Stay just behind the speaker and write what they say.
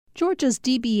Georgia's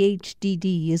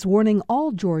DBHDD is warning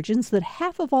all Georgians that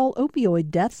half of all opioid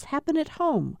deaths happen at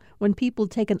home when people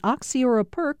take an oxy or a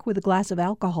perk with a glass of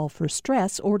alcohol for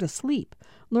stress or to sleep.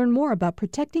 Learn more about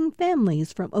protecting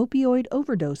families from opioid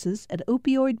overdoses at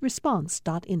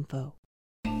opioidresponse.info.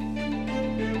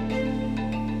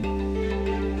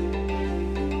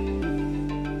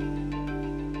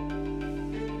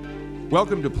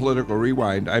 Welcome to Political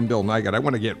Rewind. I'm Bill Nygaard. I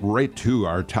want to get right to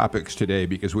our topics today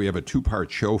because we have a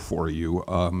two-part show for you.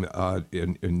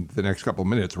 In the next couple of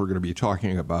minutes, we're going to be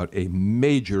talking about a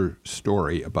major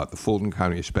story about the Fulton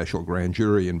County Special Grand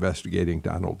Jury investigating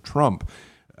Donald Trump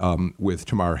with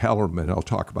Tamar Hallerman. I'll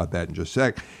talk about that in just a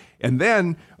sec. And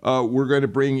then we're going to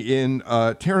bring in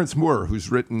Terrence Moore, who's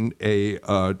written a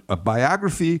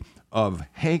biography of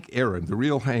Hank Aaron, the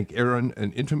real Hank Aaron,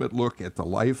 an intimate look at the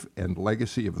life and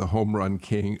legacy of the home run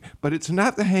king. But it's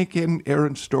not the Hank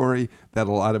Aaron story that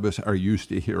a lot of us are used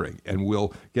to hearing. And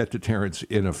we'll get to Terrence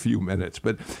in a few minutes.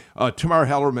 But Tamar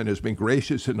Hallerman has been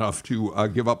gracious enough to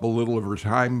give up a little of her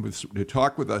time to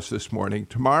talk with us this morning.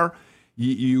 Tamar,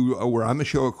 you were on the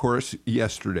show, of course,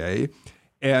 yesterday.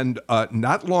 And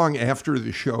not long after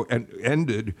the show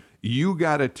ended, you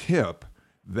got a tip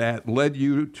that led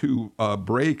you to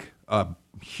break a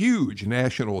huge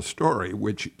national story,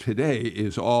 which today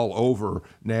is all over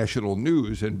national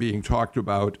news and being talked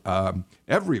about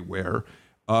everywhere.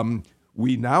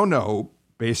 We now know,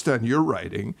 based on your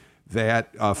writing,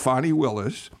 that Fani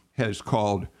Willis has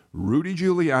called Rudy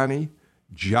Giuliani,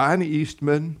 John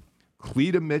Eastman,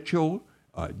 Cleta Mitchell,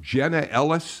 Jenna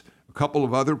Ellis, a couple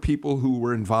of other people who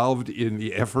were involved in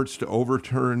the efforts to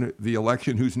overturn the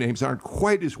election, whose names aren't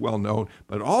quite as well known,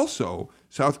 but also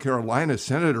South Carolina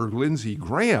Senator Lindsey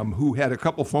Graham, who had a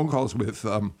couple phone calls with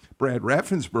Brad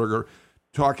Raffensperger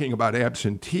talking about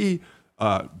absentee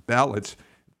ballots.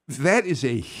 That is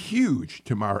a huge,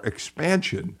 Tamar,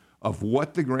 expansion of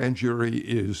what the grand jury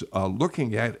is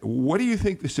looking at. What do you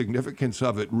think the significance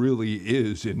of it really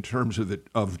is in terms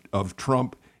of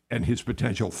Trump and his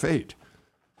potential fate?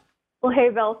 Well,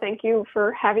 hey, Bill, thank you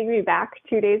for having me back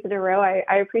 2 days in a row.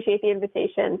 I appreciate the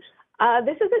invitation.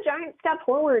 This is a giant step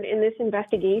forward in this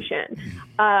investigation.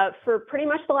 For pretty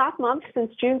much the last month,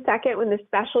 since June 2nd, when the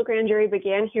special grand jury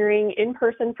began hearing in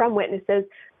person from witnesses,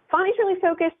 Fani's really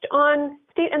focused on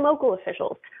state and local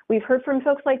officials. We've heard from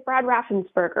folks like Brad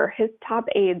Raffensperger, his top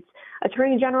aides,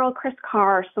 Attorney General Chris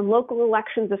Carr, some local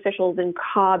elections officials in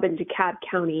Cobb and DeKalb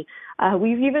County.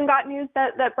 We've even got news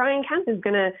that Brian Kemp is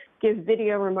going to give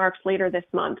video remarks later this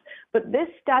month. But this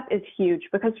step is huge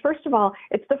because, first of all,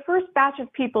 it's the first batch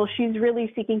of people she's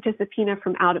really seeking to subpoena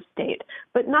from out of state.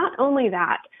 But not only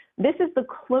that, this is the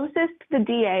closest the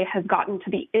DA has gotten to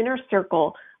the inner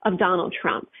circle of Donald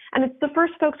Trump. And it's the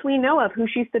first folks we know of who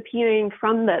she's subpoenaing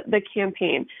from the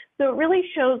campaign. So it really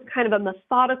shows kind of a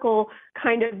methodical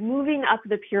kind of moving up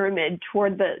the pyramid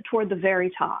toward the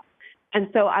very top. And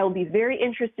so I will be very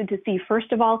interested to see,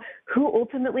 first of all, who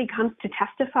ultimately comes to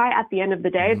testify at the end of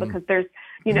the day, because there's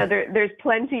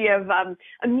plenty of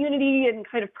immunity and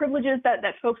kind of privileges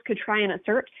that folks could try and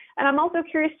assert. And I'm also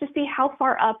curious to see how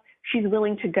far up she's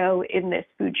willing to go in this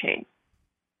food chain.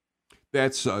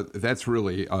 That's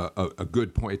really a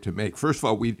good point to make. First of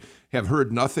all, we have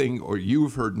heard nothing, or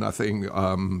you've heard nothing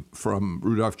from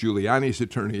Rudolph Giuliani's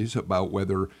attorneys about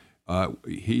whether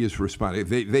he is responding.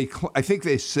 I think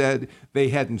they said they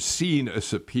hadn't seen a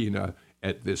subpoena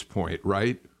at this point,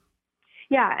 right?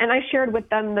 Yeah, and I shared with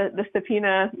them the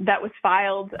subpoena that was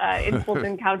filed in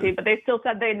Fulton County, but they still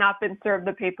said they had not been served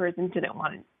the papers and didn't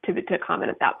want to comment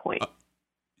at that point.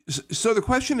 So the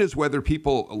question is whether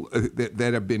people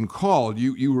that have been called,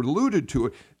 you alluded to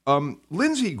it,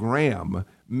 Lindsey Graham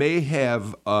may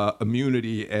have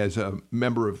immunity as a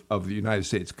member of the United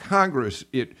States Congress,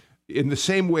 in the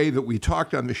same way that we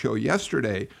talked on the show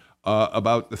yesterday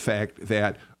about the fact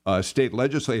that state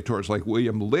legislators like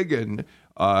William Ligon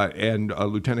and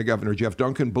Lieutenant Governor Jeff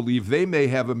Duncan believe they may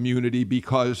have immunity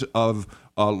because of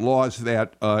laws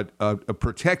that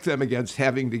protect them against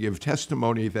having to give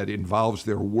testimony that involves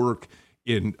their work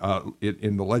in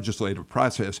the legislative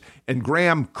process. And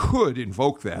Graham could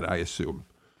invoke that, I assume.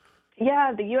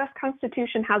 Yeah, the U.S.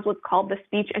 Constitution has what's called the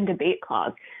Speech and Debate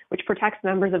Clause, which protects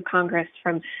members of Congress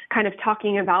from kind of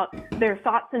talking about their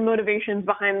thoughts and motivations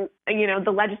behind,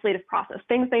 the legislative process,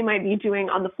 things they might be doing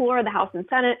on the floor of the House and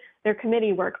Senate, their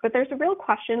committee work. But there's a real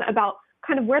question about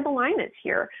kind of where the line is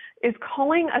here. Is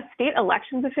calling a state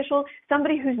elections official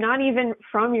somebody who's not even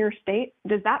from your state,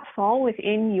 does that fall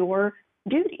within your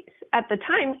duties? at the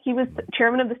time, he was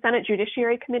chairman of the Senate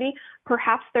Judiciary Committee.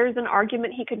 Perhaps there's an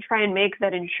argument he could try and make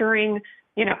that ensuring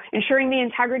the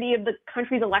integrity of the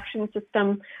country's election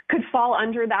system could fall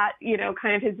under that,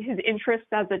 kind of his interests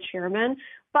as a chairman.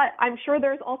 But I'm sure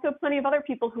there's also plenty of other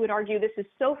people who would argue this is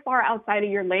so far outside of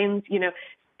your lanes.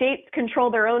 States control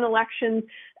their own elections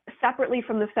separately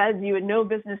from the feds. You had no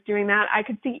business doing that. I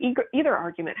could see either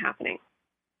argument happening.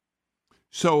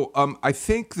 So I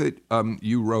think that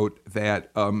you wrote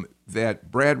that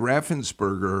that Brad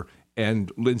Raffensperger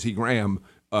and Lindsey Graham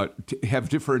have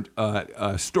different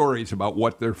stories about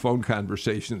what their phone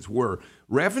conversations were.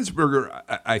 Raffensperger,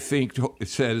 I think,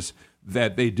 says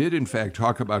that they did, in fact,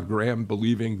 talk about Graham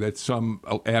believing that some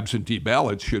absentee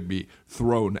ballots should be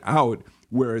thrown out,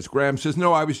 whereas Graham says,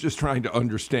 no, I was just trying to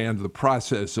understand the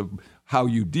process of how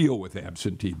you deal with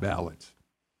absentee ballots.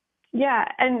 Yeah,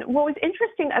 and what was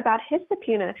interesting about his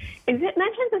subpoena is it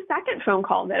mentions a second phone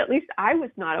call that at least I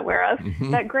was not aware of,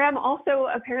 that Graham also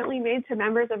apparently made to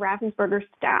members of Raffensperger's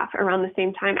staff around the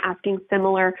same time asking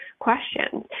similar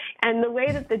questions. And the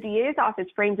way that the DA's office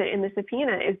frames it in the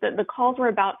subpoena is that the calls were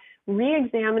about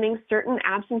re-examining certain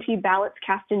absentee ballots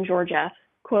cast in Georgia,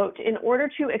 quote, in order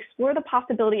to explore the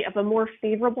possibility of a more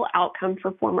favorable outcome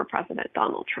for former President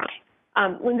Donald Trump.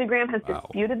 Lindsey Graham has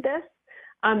disputed this.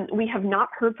 We have not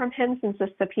heard from him since the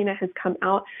subpoena has come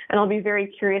out, and I'll be very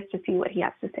curious to see what he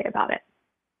has to say about it.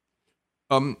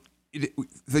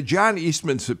 The John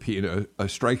Eastman subpoena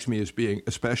strikes me as being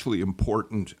especially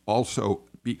important also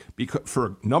because for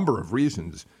a number of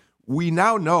reasons. We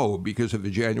now know, because of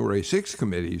the January 6th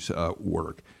committee's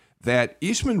work, that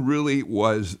Eastman really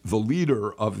was the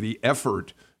leader of the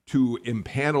effort to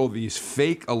impanel these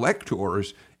fake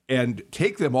electors and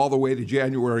take them all the way to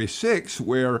January 6th,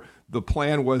 where the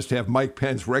plan was to have Mike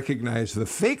Pence recognize the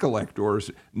fake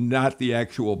electors, not the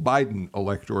actual Biden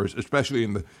electors, especially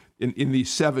in these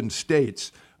 7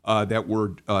 states that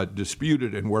were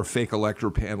disputed and where fake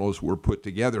elector panels were put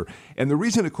together. And the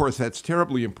reason, of course, that's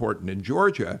terribly important in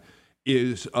Georgia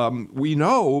is we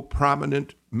know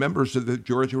prominent members of the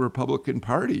Georgia Republican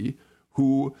Party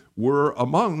who were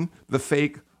among the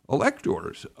fake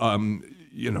electors.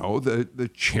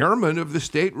 The chairman of the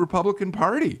state Republican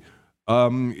Party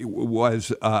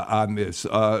was on this.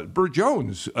 Burt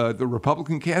Jones, the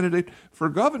Republican candidate for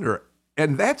governor.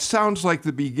 And that sounds like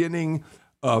the beginning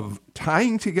of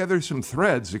tying together some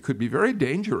threads that could be very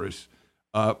dangerous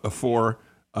for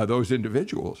those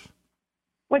individuals.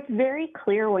 What's very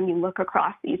clear when you look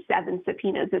across these 7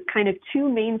 subpoenas is kind of 2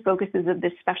 main focuses of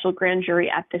this special grand jury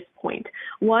at this point.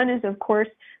 One is, of course,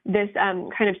 this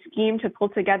kind of scheme to pull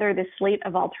together this slate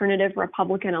of alternative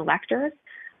Republican electors.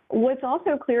 What's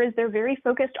also clear is they're very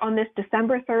focused on this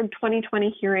December 3rd,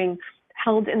 2020 hearing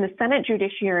held in the Senate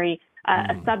Judiciary,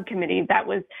 a subcommittee that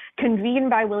was convened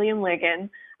by William Ligon,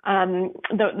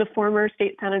 the former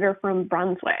state senator from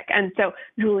Brunswick. And so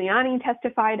Giuliani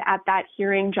testified at that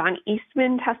hearing. John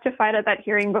Eastman testified at that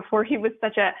hearing before he was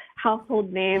such a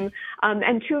household name.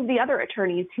 And 2 of the other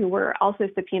attorneys who were also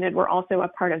subpoenaed were also a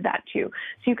part of that too.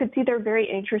 So you could see they're very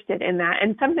interested in that.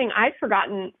 And something I'd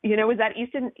forgotten, was that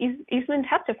Eastman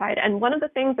testified. And one of the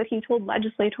things that he told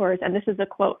legislators, and this is a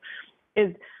quote,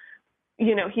 is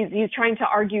he's trying to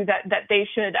argue that they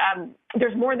should,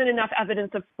 there's more than enough evidence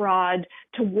of fraud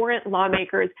to warrant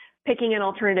lawmakers picking an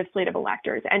alternative slate of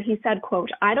electors. And he said,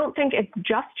 quote, I don't think it's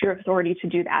just your authority to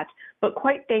do that, but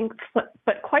quite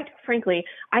frankly,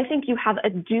 I think you have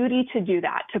a duty to do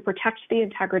that to protect the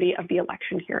integrity of the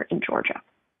election here in Georgia.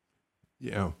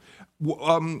 Yeah.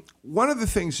 One of the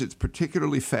things that's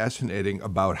particularly fascinating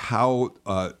about how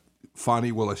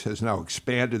Fani Willis has now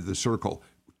expanded the circle,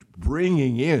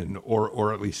 bringing in,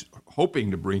 or at least hoping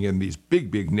to bring in, these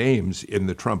big names in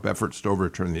the Trump efforts to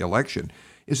overturn the election,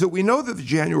 is that we know that the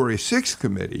January 6th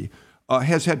committee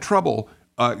has had trouble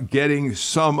getting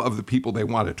some of the people they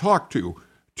want to talk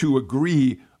to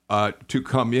agree to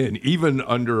come in, even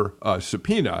under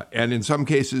subpoena. And in some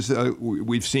cases,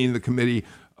 we've seen the committee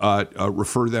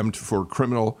refer them for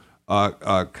criminal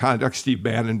conduct, Steve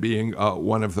Bannon being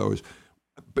one of those.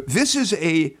 But this is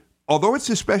although it's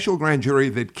a special grand jury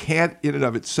that can't in and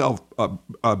of itself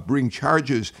bring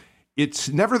charges, it's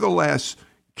nevertheless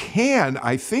can,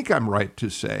 I think I'm right to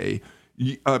say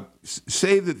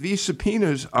that these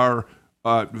subpoenas are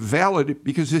valid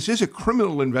because this is a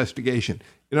criminal investigation.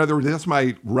 In other words, that's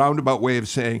my roundabout way of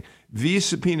saying these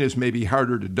subpoenas may be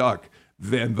harder to duck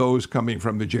than those coming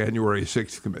from the January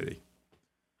 6th committee.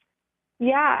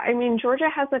 Yeah, I mean, Georgia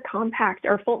has a compact,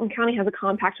 or Fulton County has a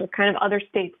compact with kind of other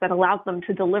states that allows them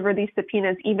to deliver these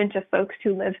subpoenas even to folks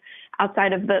who live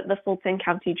outside of the Fulton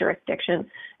County jurisdiction.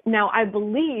 Now, I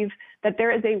believe that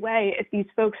there is a way, if these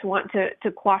folks want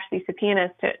to quash these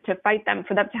subpoenas, to fight them,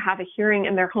 for them to have a hearing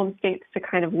in their home states to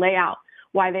kind of lay out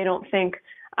why they don't think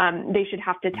they should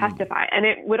have to testify. And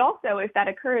it would also, if that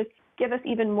occurs, give us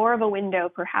even more of a window,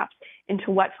 perhaps,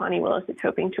 into what Fani Willis is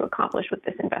hoping to accomplish with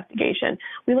this investigation.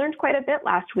 We learned quite a bit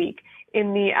last week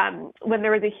in the when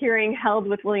there was a hearing held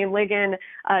with William Ligon,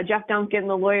 Jeff Duncan,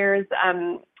 the lawyers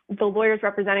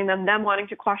representing them wanting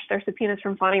to quash their subpoenas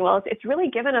from Fani Willis. It's really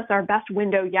given us our best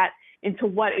window yet into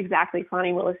what exactly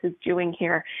Fani Willis is doing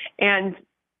here. And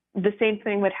the same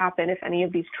thing would happen if any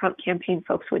of these Trump campaign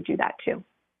folks would do that too.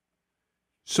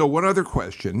 So one other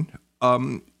question.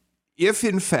 If,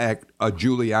 in fact, a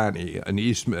Giuliani, an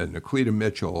Eastman, a Cleta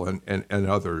Mitchell, and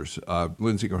others,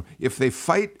 Lindsey Graham, if they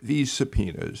fight these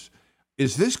subpoenas,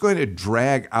 is this going to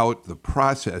drag out the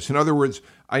process? In other words,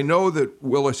 I know that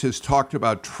Willis has talked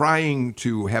about trying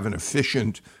to have an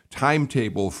efficient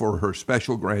timetable for her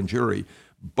special grand jury,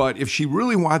 but if she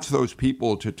really wants those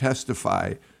people to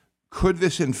testify, could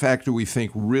this, in fact, do we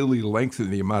think, really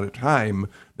lengthen the amount of time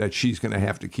that she's going to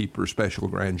have to keep her special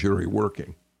grand jury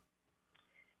working?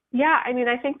 Yeah, I mean,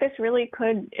 I think this really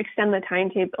could extend the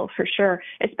timetable for sure,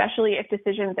 especially if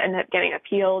decisions end up getting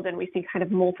appealed and we see kind of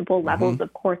multiple levels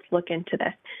of courts look into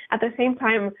this. At the same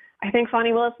time, I think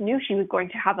Fani Willis knew she was going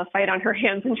to have a fight on her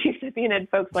hands when she subpoenaed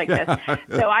folks like this.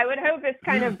 So I would hope it's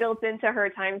kind of built into her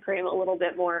time frame a little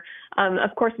bit more.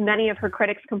 Of course, many of her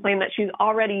critics complain that she's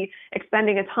already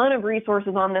expending a ton of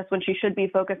resources on this when she should be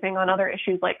focusing on other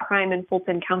issues like crime in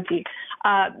Fulton County.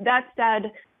 That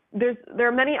said, there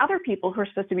are many other people who are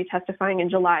supposed to be testifying in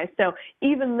July. So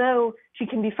even though she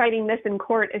can be fighting this in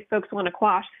court if folks want to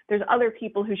quash, there's other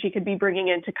people who she could be bringing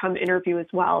in to come interview as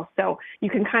well. So you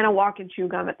can kind of walk and chew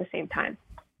gum at the same time.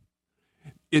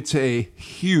 It's a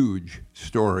huge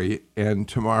story, and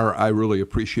Tamar, I really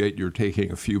appreciate your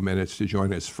taking a few minutes to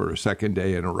join us for a second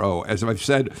day in a row. As I've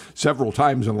said several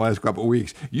times in the last couple of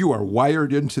weeks, you are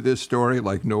wired into this story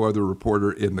like no other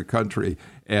reporter in the country,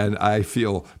 and I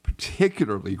feel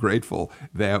particularly grateful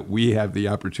that we have the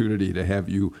opportunity to have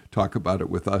you talk about it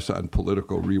with us on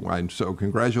Political Rewind. So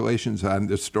congratulations on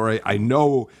this story. I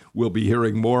know we'll be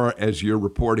hearing more as your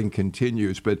reporting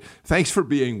continues, but thanks for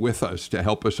being with us to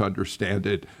help us understand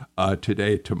it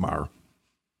today, Tamar.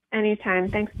 Anytime.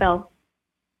 Thanks, Bill.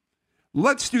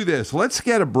 Let's do this. Let's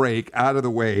get a break out of the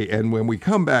way. And when we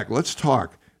come back, let's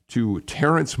talk to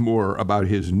Terrence Moore about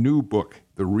his new book,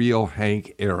 The Real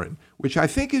Hank Aaron, which I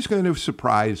think is going to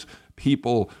surprise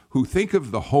people who think of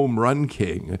the home run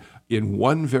king in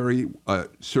one very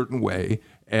certain way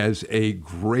as a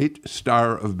great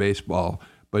star of baseball,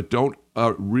 but don't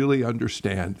really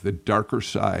understand the darker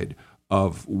side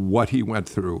of what he went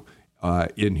through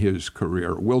in his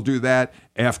career. We'll do that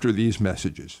after these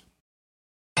messages.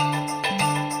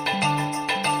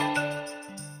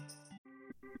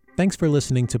 Thanks for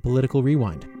listening to Political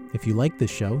Rewind. If you like this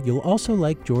show, you'll also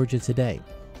like Georgia Today.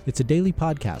 It's a daily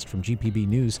podcast from GPB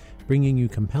News, bringing you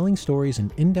compelling stories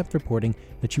and in-depth reporting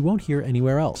that you won't hear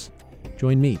anywhere else.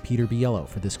 Join me, Peter Biello,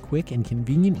 for this quick and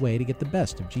convenient way to get the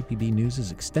best of GPB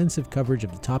News' extensive coverage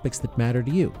of the topics that matter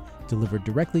to you, delivered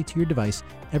directly to your device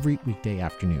every weekday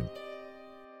afternoon.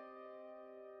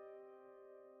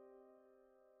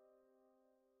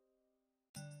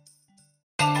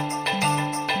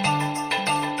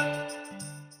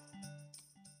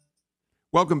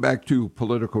 Welcome back to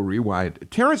Political Rewind.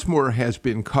 Terrence Moore has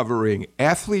been covering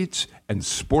athletes and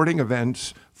sporting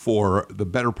events for the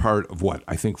better part of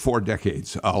I think 4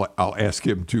 decades. I'll ask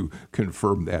him to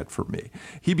confirm that for me.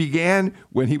 He began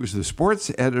when he was the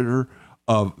sports editor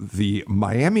of the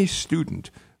Miami Student,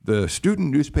 the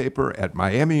student newspaper at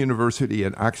Miami University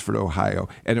in Oxford, Ohio,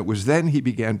 and it was then he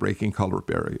began breaking color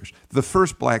barriers, the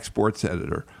first black sports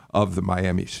editor of the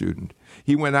Miami Student.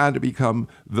 He went on to become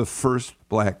the first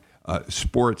black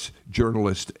sports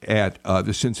journalist at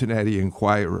the Cincinnati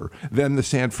Enquirer, then the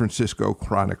San Francisco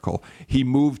Chronicle. He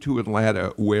moved to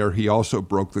Atlanta, where he also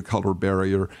broke the color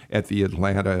barrier at the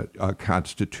Atlanta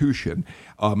Constitution.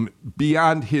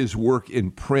 Beyond his work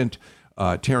in print,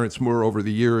 Terrence Moore over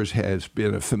the years has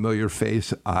been a familiar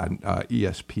face on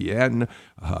ESPN.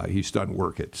 He's done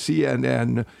work at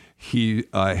CNN. He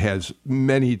has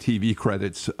many TV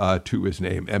credits to his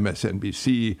name,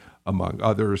 MSNBC, among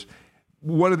others.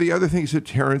 One of the other things that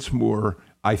Terrence Moore,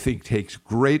 I think, takes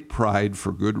great pride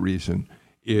for good reason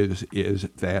is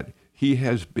that he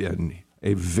has been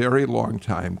a very long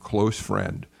time close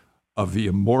friend of the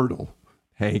immortal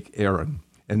Hank Aaron.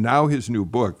 And now his new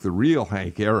book, The Real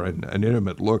Hank Aaron, An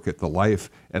Intimate Look at the Life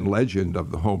and Legend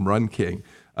of the Home Run King,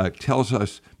 tells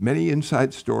us many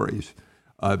inside stories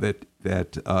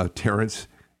that Terrence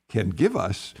can give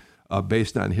us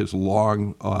based on his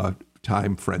long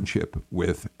time friendship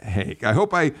with Hank. I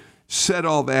hope I said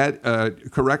all that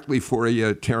correctly for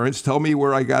you, Terrence. Tell me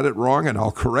where I got it wrong, and I'll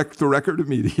correct the record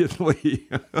immediately.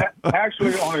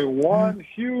 Actually, only one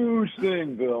huge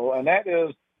thing, Bill, and that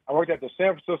is I worked at the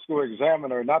San Francisco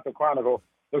Examiner, not the Chronicle.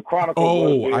 The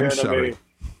Chronicle was the I'm enemy. sorry.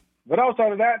 But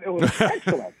outside of that, it was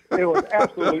excellent. It was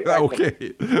absolutely excellent.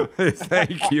 Okay.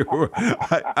 Thank you.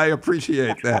 I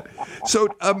appreciate that. So,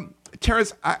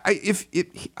 Terrence,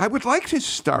 I would like to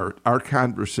start our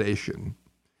conversation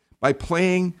by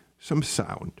playing some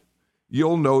sound.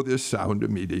 You'll know this sound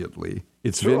immediately.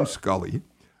 It's Sure. Vin Scully.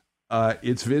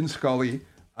 It's Vin Scully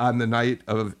on the night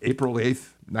of April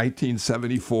 8th,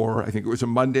 1974. I think it was a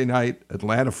Monday night,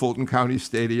 Atlanta Fulton County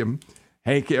Stadium.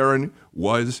 Hank Aaron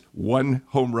was one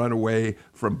home run away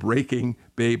from breaking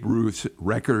Babe Ruth's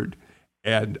record.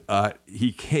 And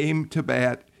he came to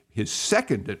bat, his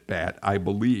second at bat, I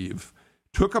believe,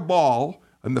 took a ball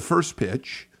on the first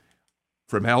pitch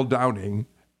from Al Downing,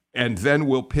 and then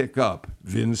we'll pick up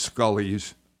Vin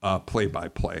Scully's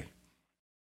play-by-play.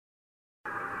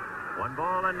 1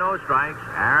 ball and no strikes.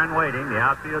 Aaron waiting. The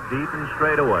outfield deep and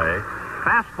straight away.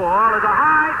 Fastball is a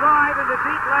high drive into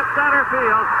deep left center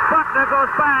field. Buckner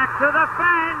goes back to the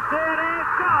fence. It is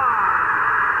gone.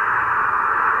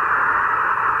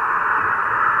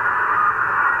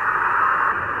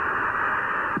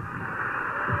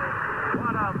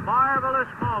 What a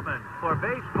marvelous moment for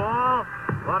baseball.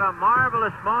 What a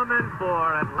marvelous moment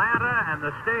for Atlanta and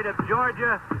the state of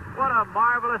Georgia. What a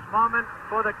marvelous moment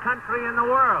for the country and the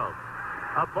world.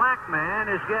 A black man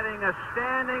is getting a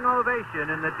standing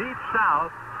ovation in the Deep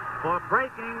South for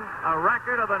breaking a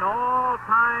record of an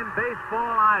all-time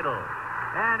baseball idol.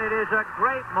 And it is a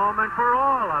great moment for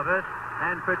all of us,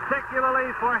 and particularly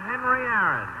for Henry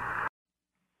Aaron.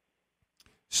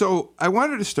 So I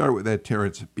wanted to start with that,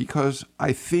 Terrence, because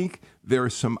I think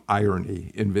there's some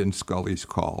irony in Vin Scully's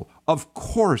call. Of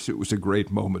course it was a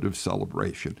great moment of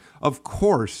celebration. Of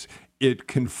course it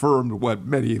confirmed what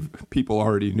many people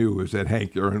already knew, is that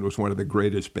Hank Aaron was one of the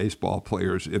greatest baseball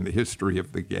players in the history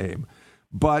of the game.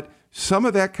 But some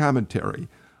of that commentary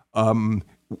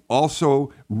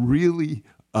also really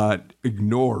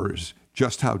ignores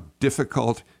just how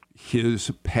difficult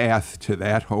his path to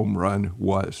that home run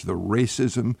was, the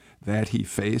racism that he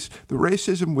faced, the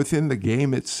racism within the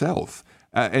game itself.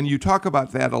 And you talk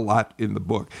about that a lot in the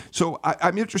book. So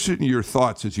I'm interested in your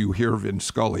thoughts as you hear Vin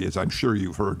Scully, as I'm sure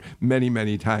you've heard many,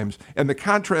 many times, and the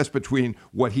contrast between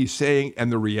what he's saying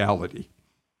and the reality.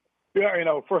 Yeah,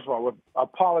 first of all, with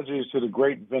apologies to the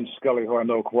great Vince Scully, who I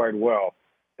know quite well,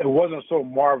 it wasn't so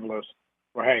marvelous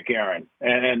for Hank Aaron.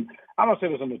 And I'm going to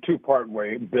say this in a two-part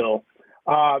way, Bill.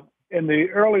 In the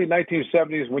early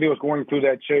 1970s, when he was going through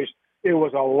that chase, it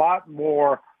was a lot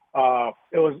more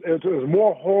it was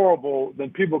more horrible than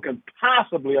people can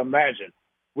possibly imagine,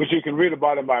 which you can read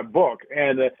about in my book,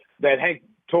 and that Hank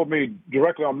told me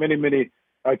directly on many, many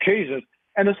occasions.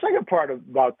 And the second part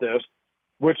about this,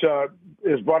 which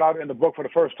is brought out in the book for the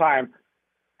first time,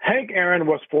 Hank Aaron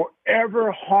was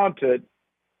forever haunted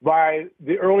by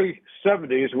the early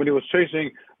 70s when he was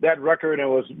chasing that record and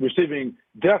was receiving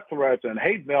death threats and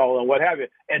hate mail and what have you,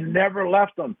 and never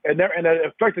left them. And it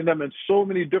affected them in so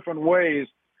many different ways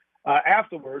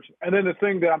afterwards. And then the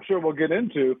thing that I'm sure we'll get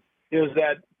into is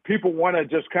that people want to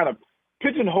just kind of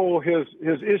pigeonhole his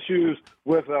issues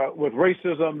with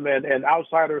racism and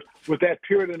outsiders with that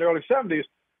period in the early 70s.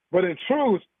 But in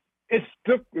truth, it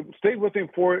stayed with him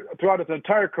throughout his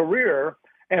entire career,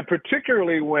 and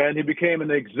particularly when he became an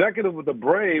executive with the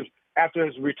Braves after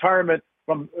his retirement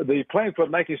from the playing field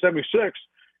in 1976.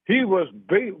 He was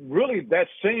really that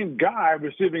same guy,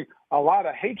 receiving a lot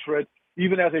of hatred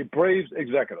even as a Braves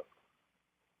executive.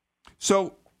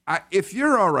 So if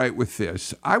you're all right with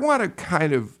this, I want to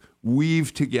kind of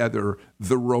weave together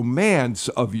the romance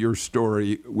of your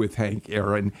story with Hank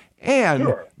Aaron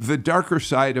and the darker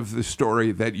side of the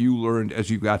story that you learned as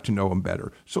you got to know him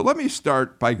better. So let me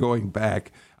start by going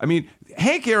back. I mean,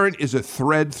 Hank Aaron is a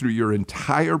thread through your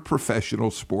entire professional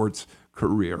sports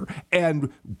career.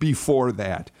 And before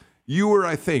that, you were,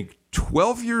 I think,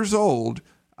 12 years old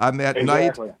on that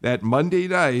night, that Monday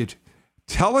night.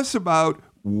 Tell us about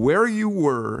where you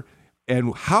were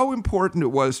and how important it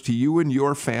was to you and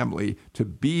your family to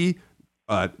be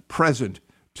present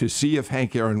to see if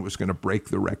Hank Aaron was going to break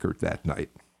the record that night.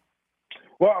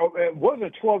 Well, it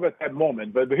wasn't 12 at that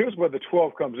moment, but here's where the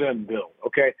 12 comes in, Bill,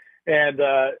 okay? And,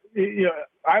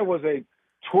 I was a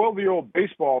 12-year-old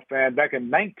baseball fan back in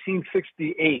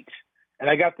 1968, and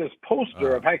I got this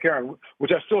poster of Hank Aaron,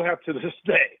 which I still have to this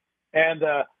day, and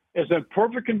it's in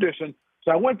perfect condition.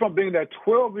 So I went from being that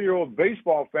 12-year-old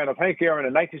baseball fan of Hank Aaron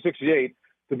in 1968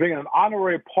 to being an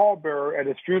honorary pallbearer at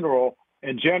his funeral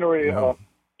in January of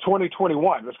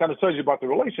 2021. This kind of tells you about the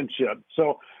relationship.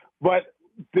 So, but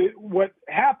what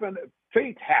happened,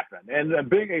 fate happened. And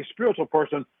being a spiritual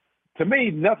person, to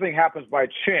me, nothing happens by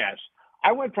chance.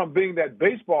 I went from being that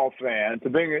baseball fan to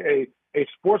being a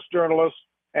sports journalist.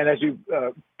 And as you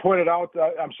pointed out,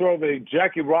 I'm sort of the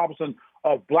Jackie Robinson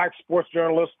of black sports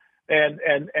journalists. And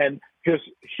his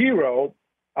hero,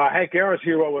 Hank Aaron's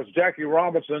hero, was Jackie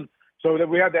Robinson. So that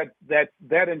we have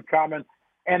that in common.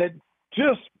 And it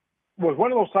just was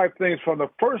one of those type things from the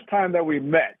first time that we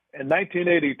met in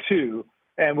 1982,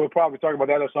 and we'll probably talk about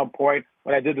that at some point,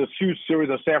 when I did this huge series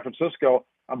in San Francisco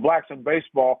on blacks in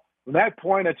baseball. From that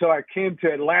point until I came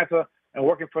to Atlanta and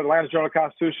working for the Atlanta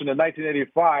Journal-Constitution in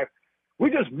 1985, we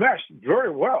just meshed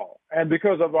very well. And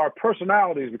because of our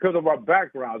personalities, because of our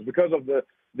backgrounds, because of the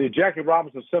Jackie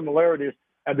Robinson similarities,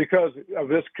 and because of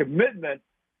this commitment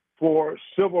for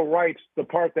civil rights, the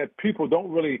part that people don't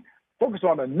really focus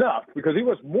on enough, because he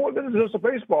was more than just a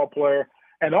baseball player,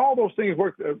 and all those things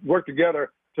work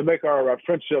together to make our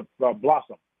friendship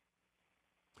blossom.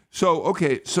 So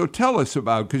tell us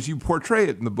about, because you portray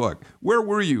it in the book, where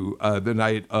were you the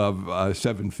night of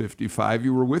 755?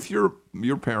 You were with your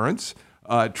parents,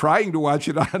 trying to watch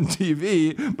it on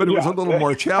TV, but it was a little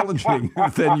more challenging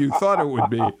than you thought it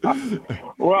would be.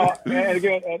 Well, and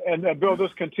again, and Bill,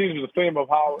 this continues the theme of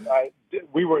how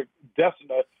we were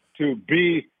destined to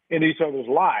be in each other's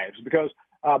lives, because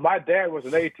my dad was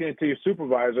an AT&T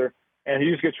supervisor, and he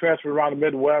used to get transferred around the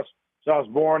Midwest. So I was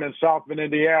born in South Bend,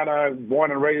 Indiana,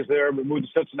 born and raised there. We moved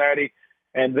to Cincinnati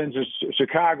and then to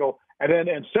Chicago. And then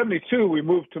in 72, we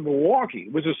moved to Milwaukee,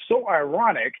 which is so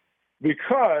ironic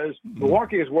because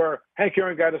Milwaukee is where Hank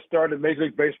Aaron got us started in Major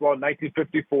League Baseball in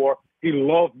 1954. He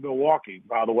loved Milwaukee,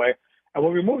 by the way. And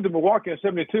when we moved to Milwaukee in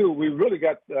 72, we really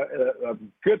got a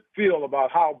good feel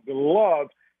about how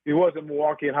beloved he was in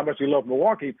Milwaukee and how much he loved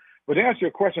Milwaukee. But to answer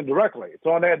your question directly, it's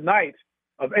on that night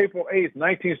of April 8th,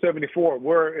 1974.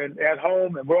 We're at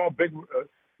home, and we're all big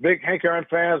Hank Aaron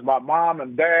fans, my mom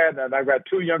and dad, and I've got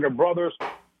two younger brothers,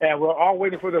 and we're all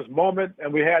waiting for this moment.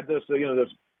 And we had this,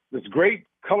 this great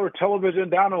color television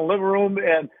down in the living room,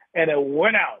 and it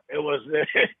went out. It was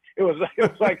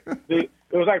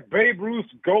like Babe Ruth's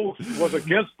ghost was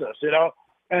against us,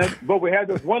 but we had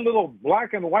this one little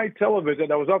black and white television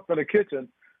that was up in the kitchen.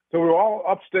 So we were all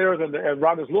upstairs and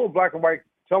around this little black and white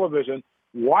television,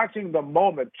 watching the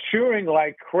moment, cheering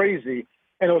like crazy.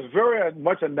 And it was very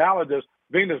much analogous,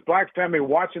 being this black family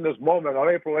watching this moment on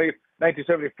April 8th,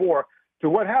 1974, to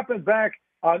what happened back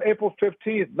on April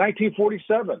 15th,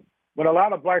 1947, when a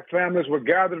lot of black families were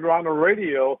gathered around the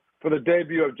radio for the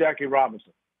debut of Jackie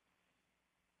Robinson.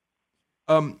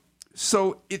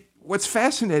 What's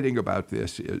fascinating about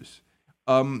this is,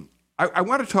 I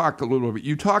want to talk a little bit.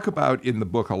 You talk about in the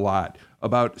book a lot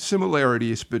about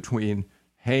similarities between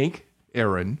Hank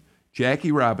Aaron,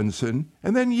 Jackie Robinson,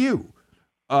 and then you.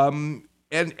 And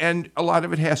a lot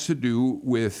of it has to do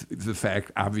with the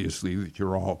fact, obviously, that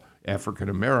you're all African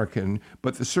American,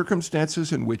 but the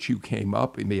circumstances in which you came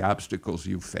up and the obstacles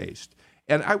you faced.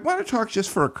 And I want to talk just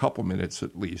for a couple minutes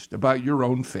at least about your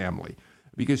own family,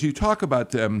 because you talk about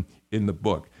them in the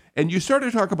book. And you start to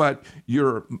talk about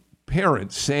your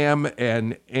parents, Sam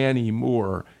and Annie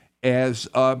Moore, as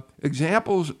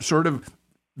examples, sort of,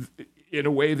 in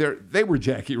a way, they were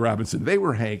Jackie Robinson. They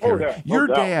were Hank Aaron.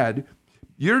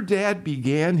 Your dad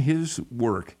began his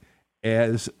work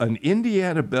as an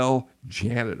Indiana Bell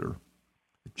janitor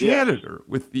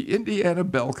with the Indiana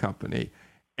Bell Company,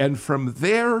 and from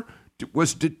there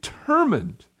was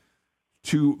determined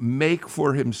to make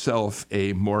for himself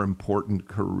a more important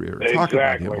career. Exactly. Talk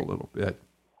about him a little bit.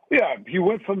 Yeah, he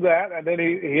went from that, and then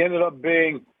he ended up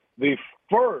being the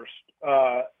first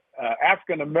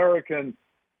African-American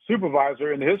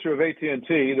supervisor in the history of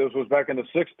AT&T. This was back in the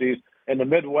 60s in the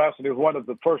Midwest, and he was one of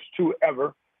the first two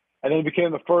ever. And then he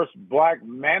became the first black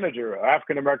manager,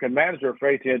 African-American manager for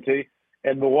AT&T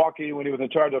in Milwaukee when he was in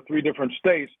charge of 3 different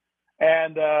states.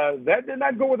 And that did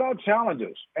not go without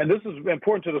challenges. And this is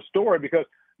important to the story because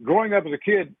growing up as a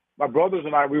kid, my brothers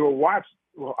and I, we would watch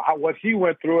what he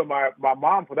went through, and my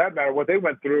mom, for that matter, what they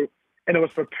went through. And it was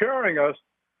preparing us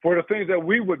for the things that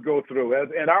we would go through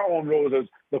in our own roles as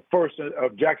the first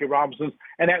of Jackie Robinson's.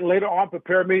 And that later on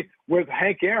prepared me with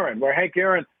Hank Aaron, where Hank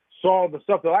Aaron saw the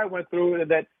stuff that I went through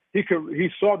and that he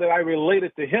saw that I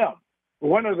related to him.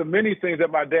 One of the many things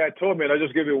that my dad told me, and I'll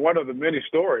just give you one of the many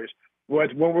stories,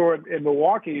 when we were in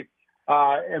Milwaukee,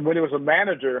 and when he was a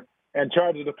manager in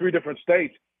charge of the 3 different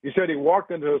states, he said he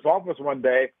walked into his office one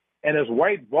day, and his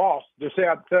white boss just said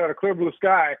out of a clear blue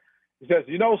sky, he says,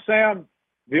 "You know, Sam,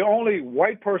 the only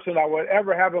white person I would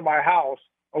ever have in my house,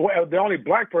 or the only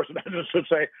black person, I should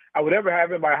say, I would ever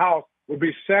have in my house would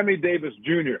be Sammy Davis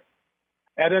Jr."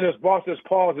 And then his boss just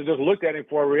paused and just looked at him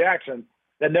for a reaction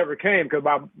that never came, because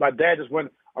my dad just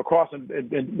went across and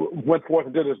went forth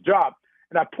and did his job.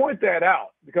 And I point that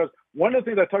out because one of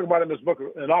the things I talk about in this book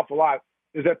an awful lot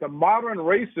is that the modern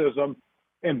racism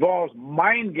involves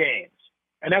mind games.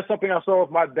 And that's something I saw with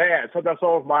my dad, something I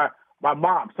saw with my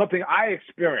mom, something I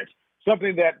experienced,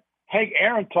 something that Hank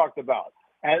Aaron talked about.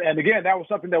 And again, that was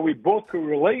something that we both could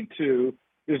relate to,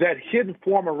 is that hidden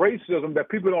form of racism that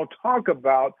people don't talk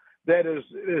about that is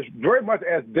very much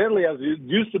as deadly as it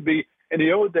used to be in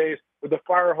the old days with the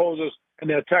fire hoses and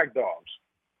the attack dogs.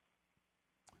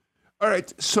 All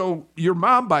right. So your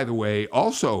mom, by the way,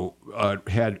 also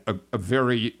had a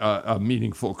very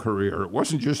meaningful career. It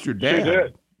wasn't just your dad. She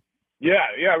did.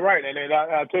 Yeah, right. And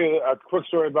I'll tell you a quick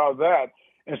story about that.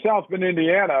 In South Bend,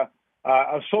 Indiana,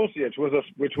 Associates,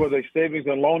 which was a savings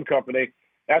and loan company,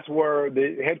 that's where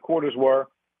the headquarters were.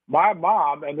 My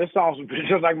mom, and this sounds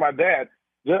just like my dad,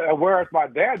 whereas my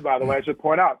dad, by the way, I should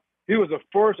point out, he was the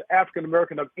first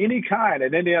African-American of any kind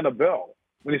at Indiana Bell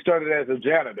when he started as a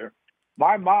janitor.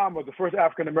 My mom was the first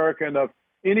African-American of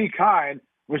any kind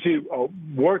when she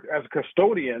worked as a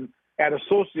custodian at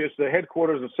Associates, the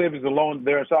headquarters of savings and loan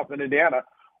there in South Bend, Indiana,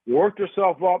 worked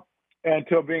herself up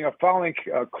until being a filing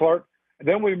clerk. And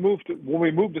then when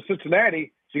we moved to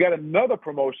Cincinnati, she got another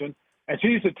promotion, and she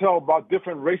used to tell about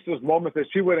different racist moments that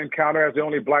she would encounter as the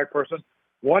only black person,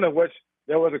 one of which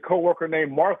there was a coworker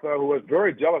named Martha who was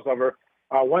very jealous of her.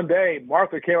 One day,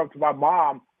 Martha came up to my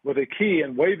mom with a key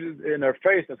and waved it in her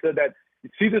face and said that, "You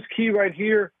see this key right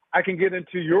here? I can get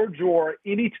into your drawer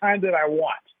anytime that I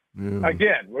want." Yeah.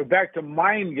 Again, we're back to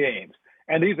mind games.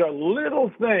 And these are little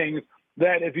things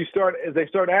that as they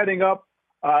start adding up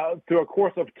through a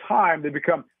course of time, they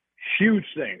become huge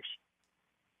things.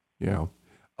 Yeah.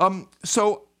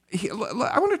 So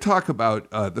I want to talk about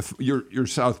your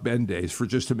South Bend days for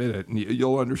just a minute, and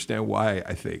you'll understand why,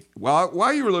 I think.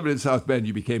 While you were living in South Bend,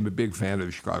 you became a big fan of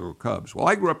the Chicago Cubs. Well,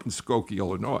 I grew up in Skokie,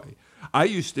 Illinois. I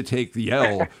used to take the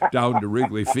L down to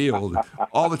Wrigley Field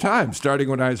all the time, starting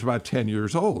when I was about 10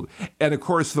 years old. And, of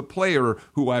course, the player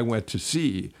who I went to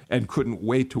see and couldn't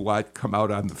wait to watch come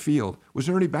out on the field was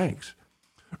Ernie Banks.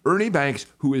 Ernie Banks,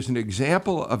 who is an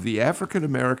example of the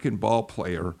African-American ball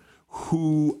player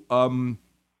who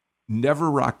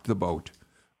never rocked the boat.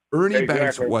 Ernie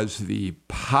Banks was the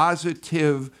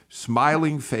positive,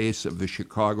 smiling face of the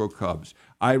Chicago Cubs.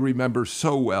 I remember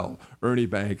so well Ernie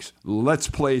Banks, let's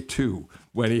play 2,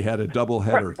 when he had a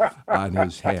doubleheader on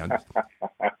his hands.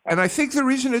 And I think the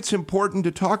reason it's important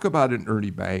to talk about an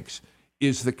Ernie Banks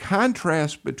is the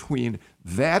contrast between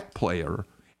that player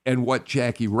and what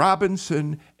Jackie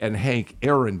Robinson and Hank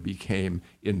Aaron became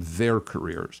in their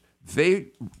careers.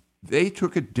 They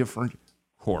took a different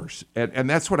course. And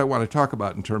that's what I want to talk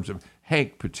about in terms of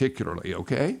Hank particularly,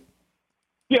 okay?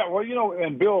 Yeah, well,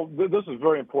 and Bill, this is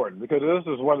very important because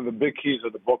this is one of the big keys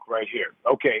of the book right here.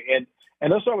 Okay, and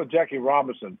let's start with Jackie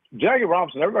Robinson. Jackie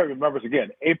Robinson, everybody remembers, again,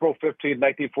 April 15,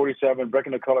 1947,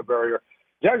 breaking the color barrier.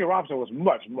 Jackie Robinson was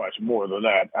much, much more than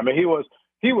that. I mean, he was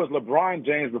LeBron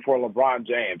James before LeBron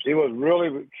James. He was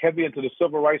really heavy into the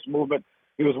civil rights movement.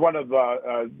 He was one of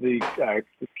the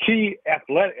key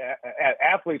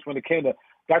athletes when it came to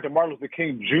Dr. Martin Luther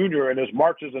King Jr. and his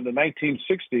marches in the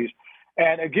 1960s.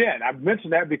 And again, I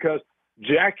mentioned that because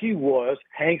Jackie was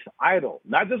Hank's idol,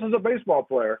 not just as a baseball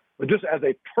player, but just as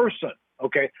a person,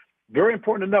 okay? Very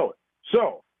important to note.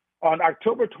 So on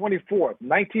October 24th,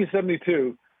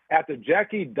 1972, after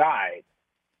Jackie died,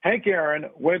 Hank Aaron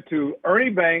went to Ernie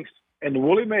Banks and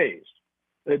Willie Mays,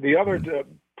 the other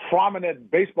prominent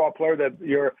baseball player that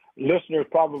your listeners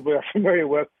probably are familiar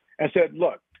with, and said,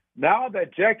 look, now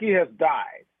that Jackie has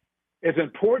died, it's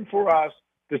important for us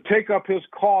to take up his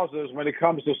causes when it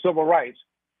comes to civil rights.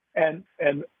 And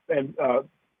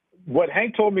what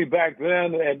Hank told me back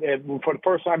then, and for the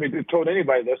first time he told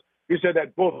anybody this, he said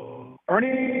that both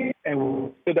Ernie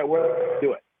and said that we're going to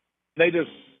do it. They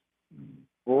just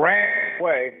ran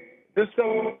away. This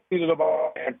still needed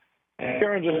about, and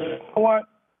Aaron just, you know what,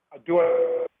 I'll do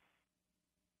it.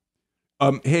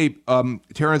 Hey,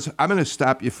 Terrence, I'm going to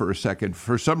stop you for a second.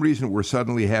 For some reason, we're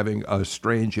suddenly having a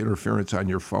strange interference on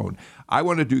your phone. I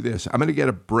want to do this. I'm going to get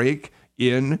a break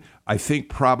in. I think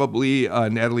probably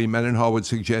Natalie Mendenhall would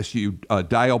suggest you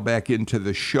dial back into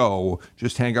the show.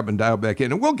 Just hang up and dial back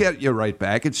in, and we'll get you right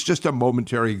back. It's just a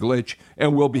momentary glitch,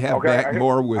 and we'll have back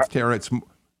more with Terrence.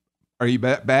 Are you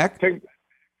back? Can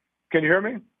you hear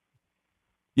me?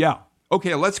 Yeah.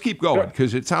 Okay, let's keep going,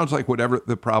 because it sounds like whatever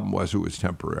the problem was, it was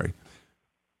temporary.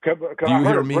 Do you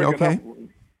hear me okay?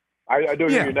 I do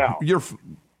hear you now.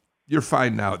 You're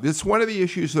fine now. This is one of the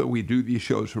issues that we do these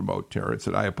shows remote, Terrence,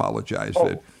 and I apologize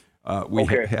that we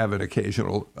have an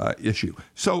occasional issue.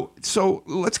 So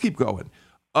let's keep going.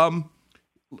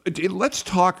 Let's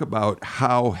talk about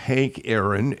how Hank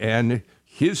Aaron and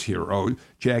his hero,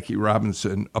 Jackie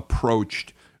Robinson,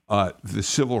 approached the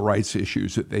civil rights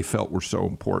issues that they felt were so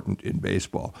important in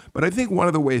baseball. But I think one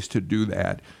of the ways to do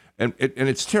that, and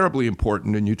it's terribly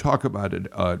important, and you talk about it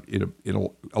in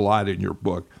a lot in your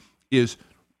book, is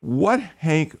what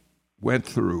Hank went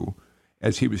through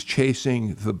as he was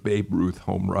chasing the Babe Ruth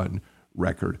home run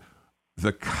record,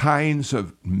 the kinds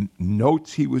of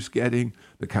notes he was getting,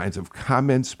 the kinds of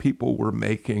comments people were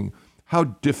making. How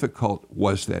difficult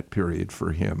was that period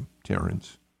for him,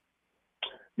 Terrence?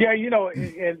 Yeah,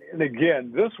 and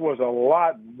again, this was a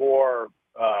lot more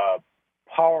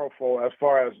powerful as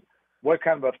far as what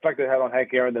kind of effect it had on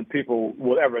Hank Aaron than people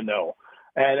will ever know.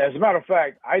 And as a matter of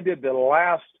fact, I did the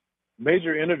last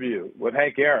major interview with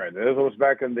Hank Aaron. This was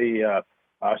back in the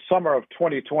summer of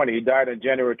 2020. He died in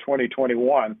January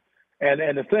 2021.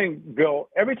 And the thing, Bill,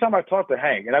 every time I talked to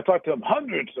Hank, and I talked to him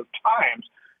hundreds of times,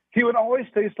 he would always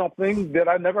say something that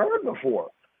I'd never heard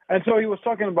before. And so he was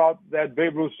talking about that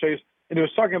Babe Ruth chase, and he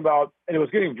was talking about, and it was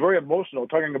getting very emotional,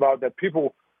 talking about that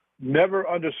people never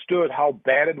understood how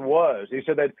bad it was. He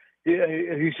said that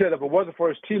he said if it wasn't for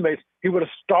his teammates, he would have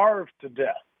starved to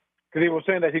death, because he was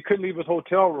saying that he couldn't leave his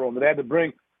hotel room, and they had to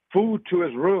bring food to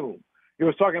his room. He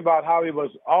was talking about how he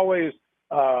was always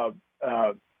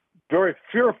very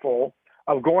fearful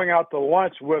of going out to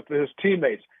lunch with his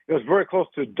teammates. He was very close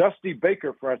to Dusty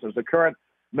Baker, for instance, the current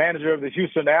manager of the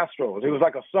Houston Astros. He was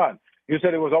like a son. He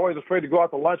said he was always afraid to go out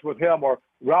to lunch with him or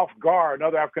Ralph Garr,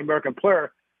 another African-American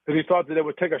player, because he thought that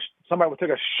somebody would take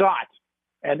a shot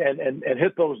and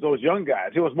hit those young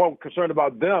guys. He was more concerned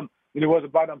about them than he was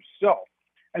about himself.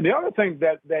 And the other thing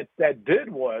that did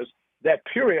was that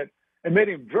period, it made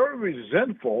him very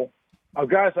resentful of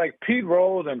guys like Pete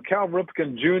Rose and Cal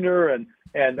Ripken Jr.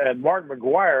 and Mark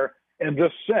McGuire in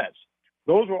this sense.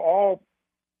 Those were all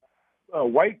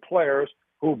white players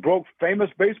who broke famous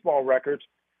baseball records.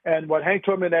 And what Hank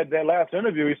told me in that last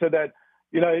interview, he said that,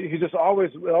 he just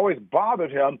always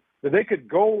bothered him that they could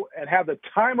go and have the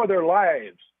time of their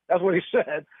lives. That's what he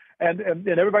said. And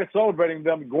everybody celebrating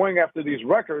them going after these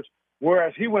records,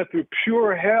 whereas he went through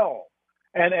pure hell.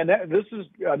 And this is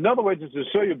another way just to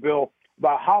show you, Bill,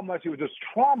 about how much he was just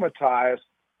traumatized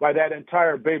by that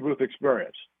entire Babe Ruth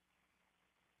experience.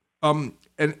 And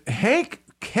Hank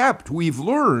we've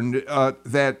learned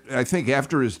that, I think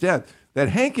after his death, that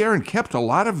Hank Aaron kept a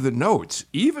lot of the notes,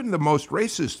 even the most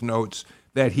racist notes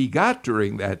that he got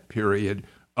during that period.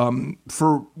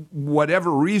 For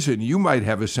whatever reason, you might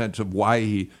have a sense of why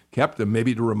he kept them,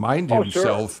 maybe to remind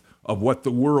himself of what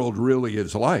the world really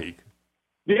is like.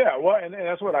 Yeah, well, and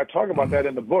that's what I talk about that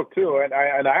in the book, too. And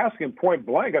I asked him point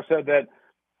blank, I said that,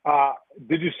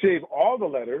 did you save all the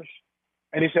letters?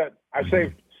 And he said, I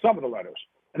saved some of the letters.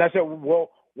 And I said,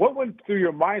 well, what went through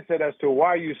your mindset as to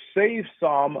why you saved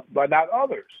some but not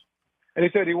others? And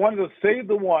he said he wanted to save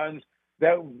the ones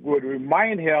that would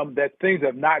remind him that things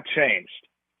have not changed.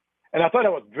 And I thought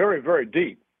that was very, very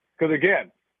deep. Because,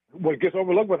 again, what gets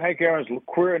overlooked with Hank Aaron's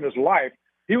career in his life,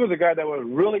 he was a guy that was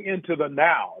really into the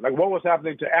now, like what was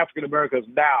happening to African Americans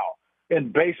now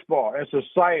in baseball and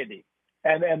society.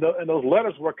 And those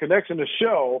letters were a connection to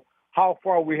show how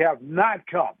far we have not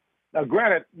come. Now,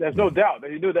 granted, there's no doubt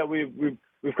that he knew that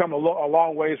we've come a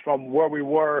long ways from where we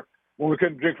were when we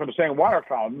couldn't drink from the same water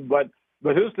fountain. But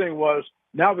his thing was,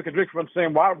 now we can drink from the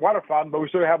same water fountain, but we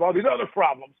still have all these other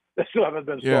problems that still haven't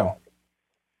been solved.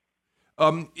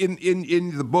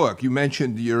 In the book, you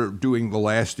mentioned you're doing the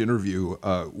last interview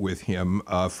with him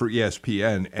for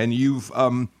ESPN, and you've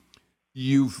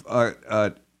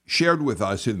shared with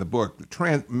us in the book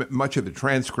much of the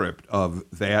transcript of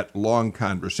that long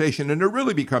conversation, and it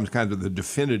really becomes kind of the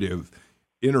definitive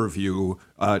interview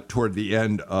toward the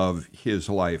end of his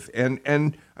life. And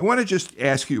I want to just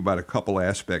ask you about a couple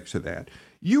aspects of that.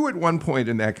 You at one point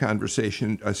in that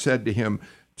conversation said to him,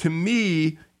 to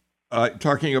me,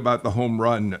 talking about the home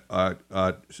run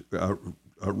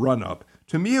run-up,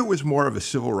 to me it was more of a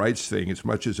civil rights thing as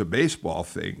much as a baseball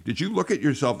thing. Did you look at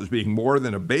yourself as being more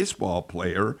than a baseball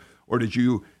player, or did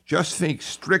you just think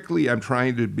strictly I'm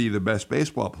trying to be the best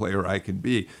baseball player I can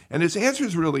be. And his answer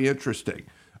is really interesting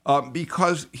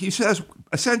because he says,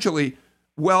 essentially,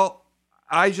 well,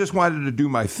 I just wanted to do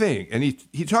my thing. And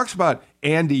he talks about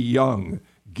Andy Young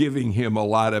giving him a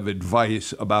lot of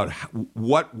advice about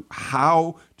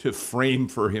how to frame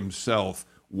for himself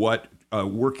what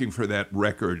working for that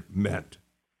record meant.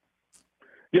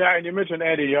 Yeah, and you mentioned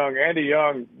Andy Young. Andy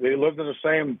Young, they lived in the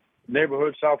same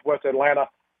neighborhood, Southwest Atlanta.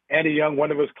 Andy Young,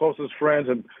 one of his closest friends,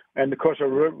 and of course,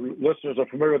 our listeners are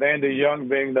familiar with Andy Young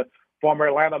being the former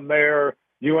Atlanta mayor,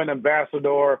 UN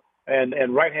ambassador,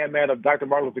 and right-hand man of Dr.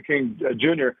 Martin Luther King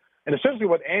Jr. And essentially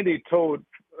what Andy told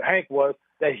Hank was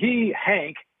that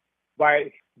Hank,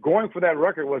 by going for that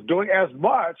record, was doing as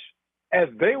much as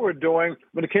they were doing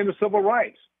when it came to civil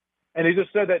rights. And he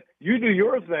just said that you do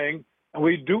your thing, and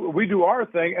we do our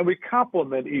thing, and we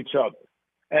complement each other.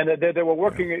 And that they were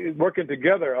working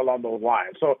together along those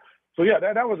lines. So yeah,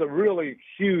 that was a really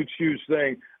huge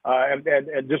thing,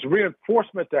 and just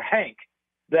reinforcement to Hank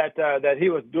that he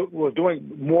was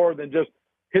doing more than just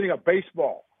hitting a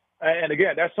baseball. And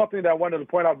again, that's something that I wanted to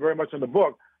point out very much in the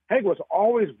book. Hank was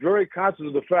always very conscious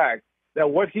of the fact that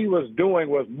what he was doing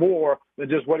was more than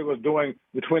just what he was doing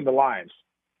between the lines.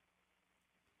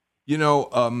 You know,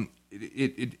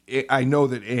 I know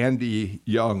that Andy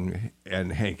Young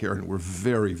and Hank Aaron were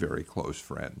very, very close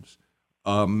friends.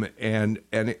 And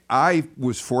I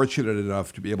was fortunate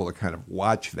enough to be able to kind of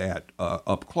watch that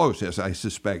up close, as I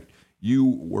suspect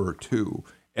you were too.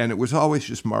 And it was always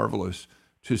just marvelous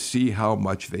to see how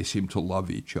much they seemed to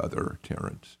love each other,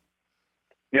 Terrence.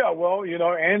 Yeah, well,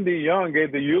 Andy Young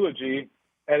gave the eulogy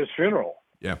at his funeral.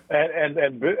 Yeah.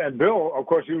 And Bill, of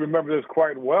course, you remember this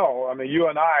quite well. I mean, you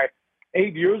and I,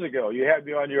 8 years ago, you had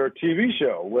me on your TV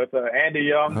show with Andy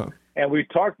Young, and we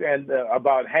talked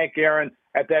about Hank Aaron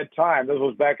at that time. This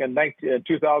was back in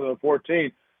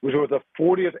 2014, which was the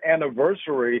 40th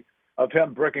anniversary of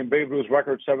him breaking Babe Ruth's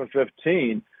record,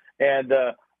 715. And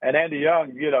Andy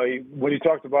Young, when he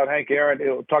talked about Hank Aaron, he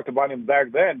talked about him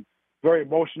back then, very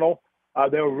emotional.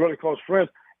 They were really close friends.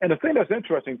 And the thing that's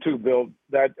interesting, too, Bill,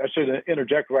 that I should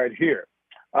interject right here,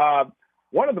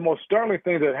 one of the most startling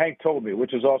things that Hank told me,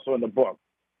 which is also in the book,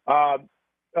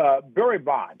 Barry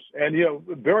Bonds.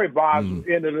 And, Barry Bonds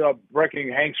ended up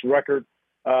breaking Hank's record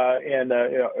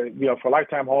for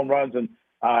lifetime home runs in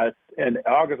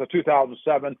August of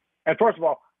 2007. And first of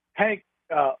all, Hank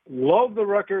loved the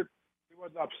record. He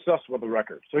wasn't obsessed with the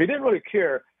record. So he didn't really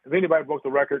care if anybody broke the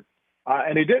record.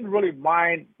 And he didn't really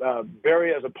mind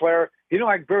Barry as a player. He didn't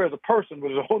like Barry as a person,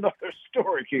 which is a whole other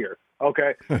story here.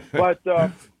 Okay, but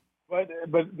the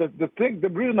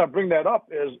reason I bring that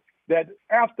up is that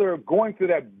after going through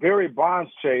that Barry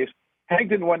Bonds chase, Hank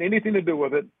didn't want anything to do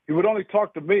with it. He would only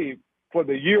talk to me for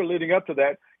the year leading up to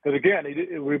that, because again,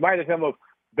 it reminded him of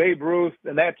Babe Ruth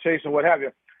and that chase and what have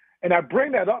you. And I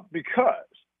bring that up because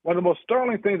one of the most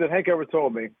startling things that Hank ever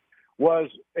told me was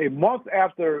a month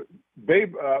after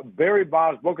Barry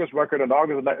Bonds broke his record in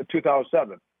August of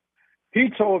 2007. He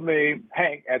told me,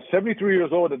 Hank, at 73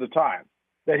 years old at the time,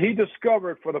 that he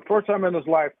discovered for the first time in his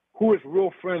life who his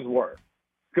real friends were.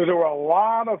 Because there were a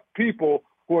lot of people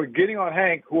who were getting on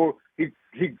Hank who he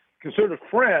considered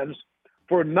friends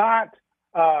for not,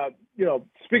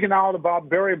 speaking out about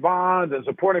Barry Bonds and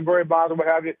supporting Barry Bonds and what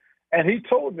have you. And he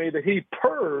told me that he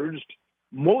purged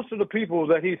most of the people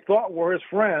that he thought were his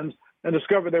friends and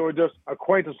discovered they were just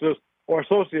acquaintances or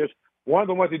associates. One of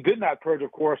the ones he did not purge,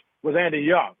 of course, was Andy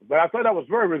Young. But I thought that was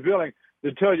very revealing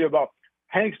to tell you about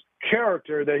Hank's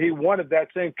character, that he wanted that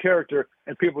same character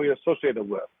in people he associated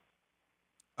with.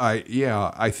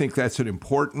 I think that's an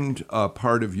important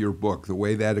part of your book, the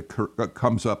way that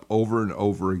comes up over and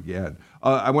over again.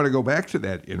 I want to go back to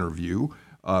that interview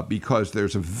because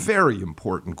there's a very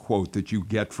important quote that you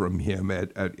get from him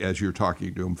as you're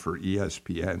talking to him for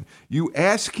ESPN. You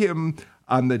ask him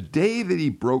on the day that he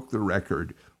broke the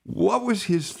record, what was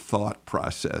his thought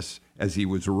process as he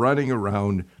was running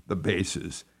around the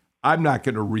bases? I'm not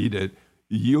going to read it.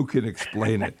 You can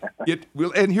explain it.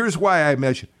 And here's why I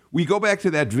mention. We go back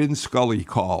to that Vin Scully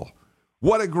call.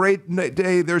 What a great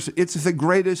day! It's the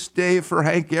greatest day for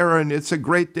Hank Aaron. It's a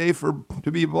great day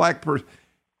to be a black person.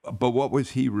 But what was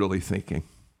he really thinking?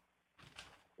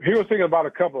 He was thinking about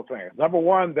a couple of things. Number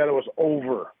one, that it was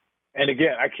over. And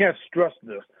again, I can't stress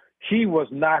this. He was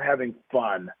not having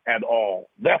fun at all.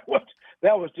 That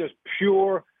was just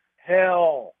pure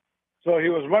hell. So he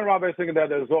was running around there thinking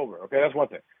that it was over. Okay, that's one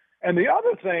thing. And the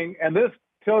other thing, and this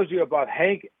tells you about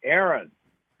Hank Aaron,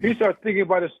 he started thinking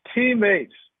about his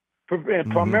teammates,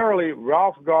 and primarily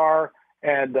Ralph Garr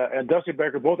and Dusty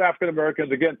Baker, both African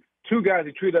Americans. Again, two guys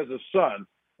he treated as his son.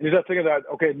 And he started thinking that,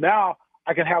 okay, now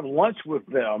I can have lunch with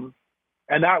them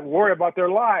and not worry about their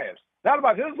lives. Not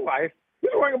about his life.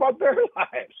 He's worrying about their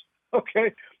lives.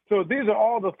 Okay? So these are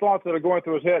all the thoughts that are going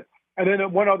through his head. And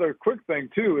then one other quick thing,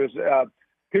 too, is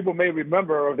people may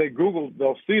remember, or if they Google,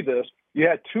 they'll see this. You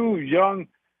had two young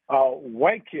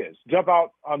white kids jump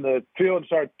out on the field and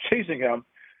start chasing him.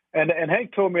 And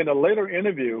Hank told me in a later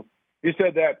interview, he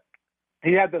said that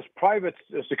he had this private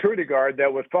security guard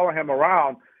that would follow him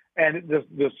around, and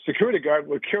the security guard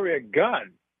would carry a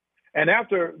gun. And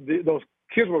after those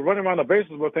kids were running around the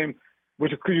bases with him,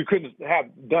 which you couldn't have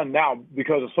done now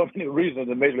because of so many reasons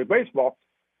in Major League Baseball,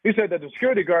 he said that the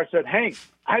security guard said, Hank,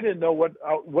 I didn't know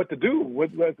what to do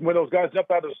when those guys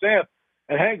jumped out of the stand.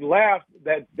 And Hank laughed,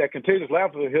 that contagious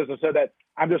laugh of his, and said that,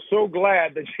 I'm just so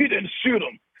glad that you didn't shoot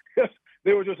them.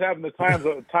 They were just having the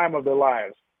time of their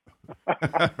lives.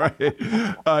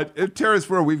 Right. Terrence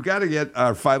Moore, we've got to get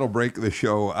our final break of the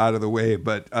show out of the way,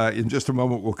 but in just a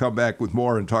moment we'll come back with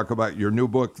more and talk about your new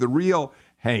book, The Real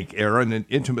Hank Aaron, an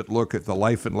intimate look at the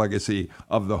life and legacy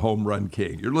of the home run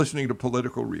king. You're listening to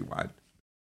Political Rewind.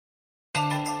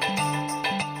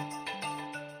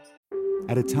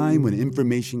 At a time when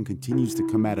information continues to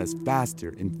come at us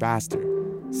faster and faster,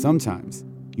 sometimes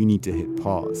you need to hit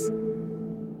pause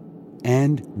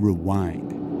and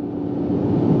rewind.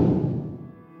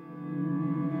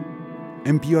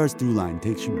 NPR's Throughline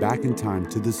takes you back in time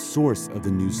to the source of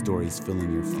the news stories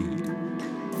filling your feed.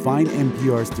 Find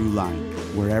NPR's Throughline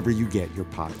wherever you get your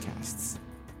podcasts.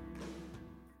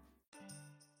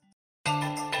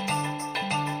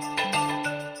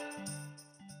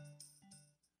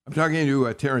 I'm talking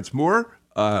to Terrence Moore,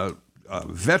 a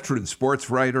veteran sports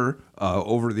writer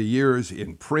over the years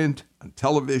in print, on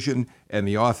television, and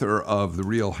the author of The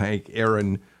Real Hank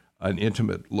Aaron, an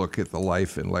intimate look at the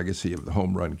life and legacy of the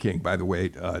home run king. By the way,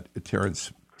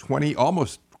 Terrence,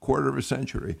 almost quarter of a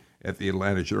century at the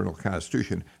Atlanta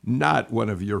Journal-Constitution, not one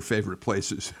of your favorite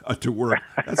places to work.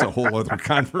 That's a whole other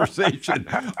conversation.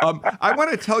 I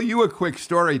want to tell you a quick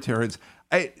story, Terrence.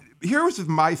 Here was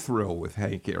my thrill with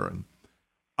Hank Aaron.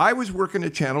 I was working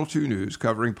at Channel 2 News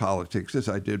covering politics, as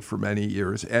I did for many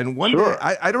years. And one day,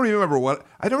 I don't even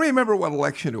remember what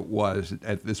election it was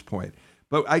at this point.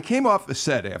 But I came off the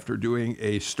set after doing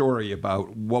a story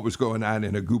about what was going on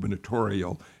in a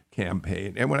gubernatorial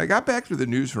campaign. And when I got back to the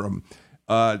newsroom,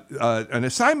 an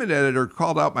assignment editor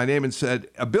called out my name and said,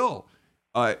 Bill,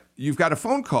 you've got a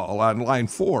phone call on line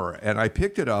 4. And I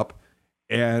picked it up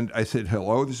and I said,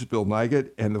 hello, this is Bill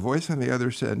Nigut. And the voice on the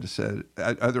other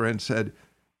end said,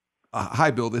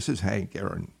 hi, Bill, this is Hank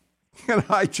Aaron. And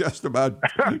I just about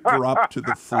dropped to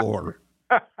the floor.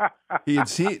 He had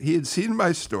seen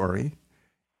my story.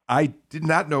 I did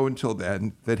not know until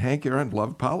then that Hank Aaron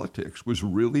loved politics, was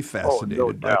really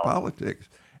fascinated by politics.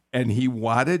 And he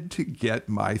wanted to get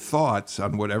my thoughts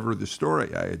on whatever the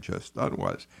story I had just done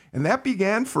was. And that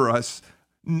began for us,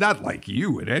 not like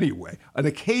you in any way, an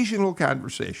occasional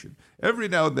conversation. Every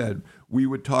now and then we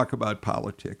would talk about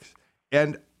politics.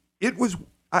 And it was,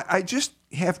 I just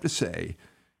have to say,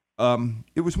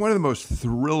 it was one of the most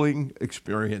thrilling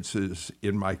experiences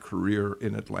in my career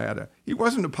in Atlanta. He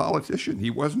wasn't a politician. He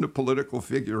wasn't a political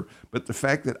figure. But the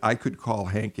fact that I could call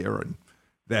Hank Aaron,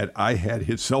 that I had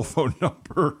his cell phone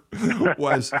number,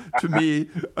 was, to me,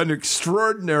 an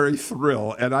extraordinary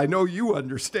thrill. And I know you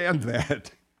understand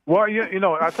that. Well, you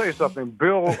know, I'll tell you something.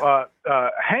 Bill,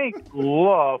 Hank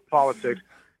loved politics.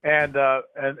 And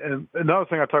another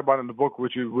thing I talk about in the book,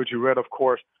 which you read, of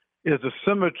course, is the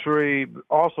symmetry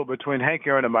also between Hank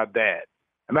Aaron and my dad.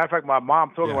 As a matter of fact, my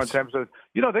mom told me one time, said,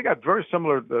 you know, they got very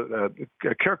similar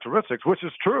characteristics, which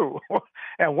is true.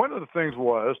 And one of the things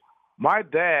was my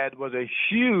dad was a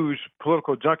huge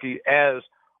political junkie, as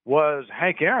was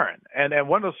Hank Aaron. And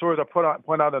one of the stories I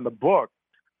point out in the book,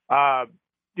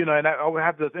 you know, and I would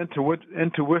have this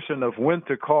intuition of when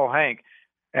to call Hank.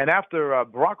 And after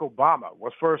Barack Obama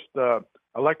was first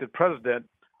elected president,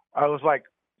 I was like,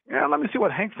 yeah, let me see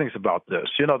what Hank thinks about this.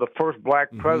 You know, the first black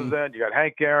president, you got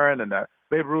Hank Aaron and the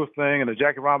Babe Ruth thing and the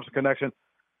Jackie Robinson connection.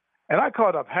 And I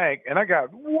called up Hank, and I got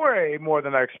way more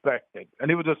than I expected. And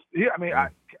he was just,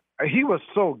 he was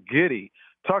so giddy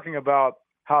talking about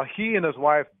how he and his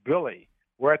wife, Billy,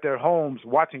 were at their homes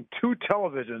watching 2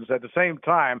 televisions at the same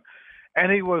time.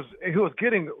 And he was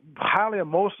getting highly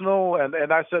emotional. And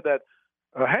I said that,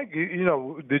 Hank, you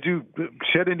know, did you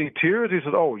shed any tears? He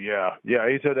said, oh, yeah.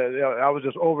 He said that I was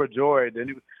just overjoyed.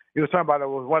 And he was talking about it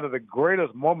was one of the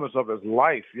greatest moments of his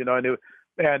life, you know,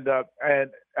 and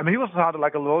I mean, he was sounded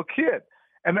like a little kid.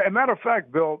 And as a matter of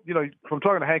fact, Bill, you know, from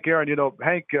talking to Hank Aaron, you know,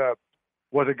 Hank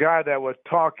was a guy that would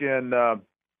talk in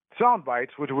sound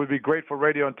bites, which would be great for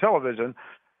radio and television.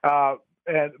 But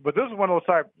this is one of those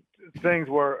type things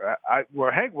where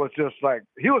Hank was just like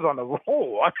he was on the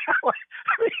roll. I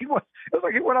mean, it was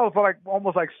like he went on for like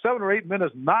almost like 7 or 8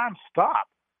 minutes nonstop,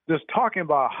 just talking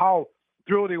about how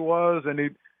thrilled he was, and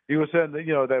he was saying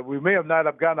that that we may have not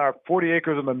have gotten our 40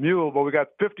 acres and a mule, but we got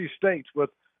 50 states with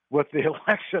the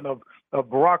election of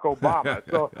Barack Obama.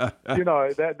 So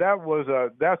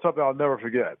that's something I'll never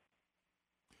forget.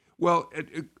 Well,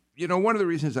 one of the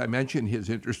reasons I mentioned his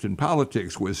interest in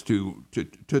politics was to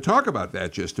talk about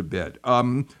that just a bit.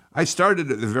 I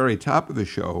started at the very top of the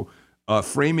show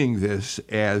framing this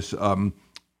as an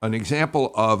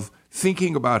example of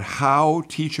thinking about how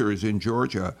teachers in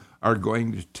Georgia are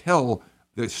going to tell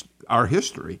our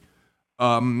history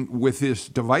with this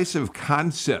divisive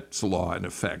concepts law in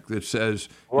effect that says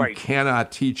you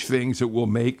cannot teach things that will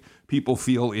make people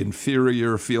feel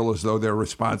inferior, feel as though they're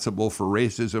responsible for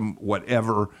racism,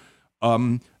 whatever.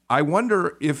 I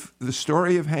wonder if the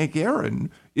story of Hank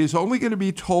Aaron is only going to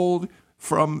be told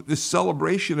from the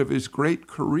celebration of his great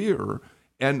career,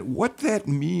 and what that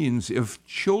means if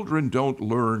children don't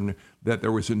learn that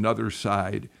there was another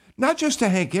side, not just to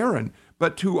Hank Aaron,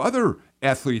 but to other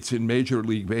athletes in Major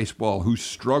League Baseball who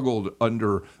struggled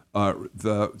under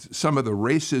some of the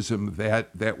racism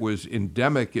that was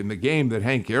endemic in the game that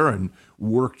Hank Aaron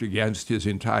worked against his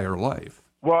entire life.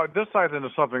 Well, this ties into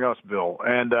something else, Bill,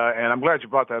 and I'm glad you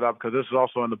brought that up because this is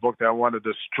also in the book that I wanted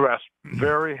to stress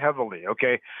very heavily.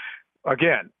 Okay,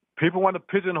 again, people want to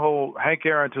pigeonhole Hank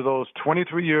Aaron to those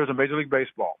 23 years in Major League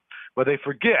Baseball, but they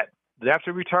forget that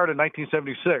after he retired in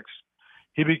 1976,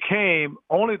 he became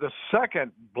only the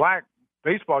second black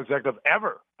baseball executive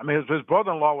ever. I mean, his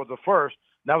brother-in-law was the first.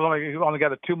 He only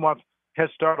got a 2-month head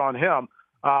start on him.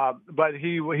 But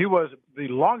he was the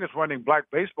longest-running black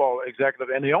baseball executive,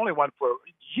 and the only one for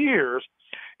years.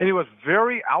 And he was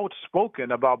very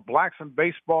outspoken about blacks in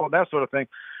baseball and that sort of thing.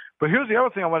 But here's the other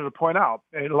thing I wanted to point out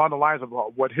along the lines of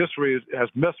what history has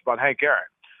missed about Hank Aaron.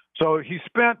 So he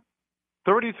spent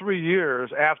 33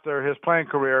 years after his playing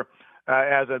career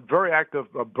as a very active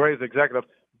Braves executive,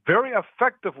 very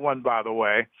effective one, by the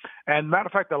way. And matter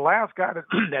of fact, the last guy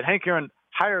that Hank Aaron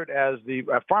hired as the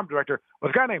farm director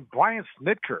was a guy named Brian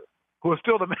Snitker, who was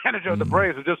still the manager of the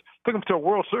Braves, who just took him to a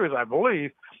World Series, I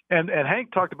believe. And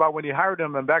Hank talked about when he hired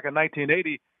him back in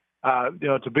 1980,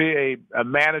 to be a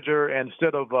manager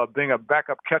instead of being a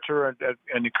backup catcher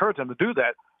and encouraged him to do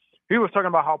that. He was talking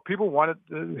about how people wanted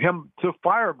him to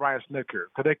fire Brian Snitker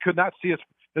because they could not see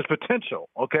his potential.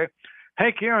 Okay,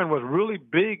 Hank Aaron was really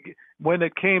big when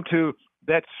it came to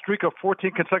that streak of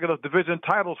 14 consecutive division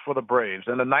titles for the Braves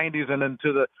in the 90s and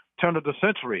into the turn of the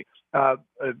century.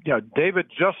 David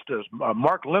Justice,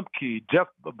 Mark Lemke, Jeff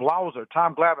Blauser,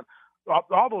 Tom Glavine,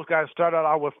 all those guys started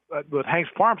out with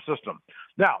Hank's farm system.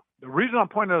 Now, the reason I'm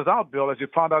pointing this out, Bill, as you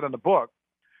found out in the book,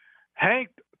 Hank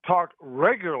talked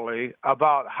regularly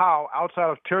about how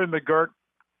outside of Terry McGirt,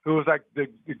 who was like the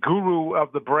guru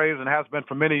of the Braves and has been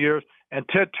for many years, and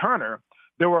Ted Turner,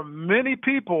 there were many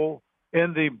people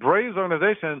in the Braves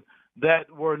organization that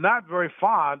were not very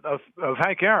fond of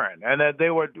Hank Aaron, and that they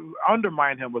would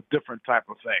undermine him with different type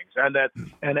of things,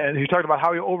 and he talked about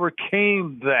how he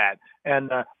overcame that,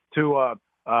 and to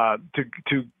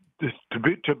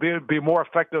be more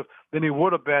effective than he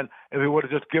would have been if he would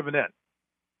have just given in.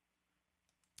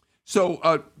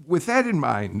 So with that in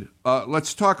mind,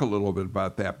 let's talk a little bit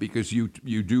about that, because you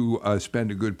do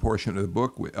spend a good portion of the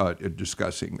book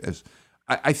discussing this.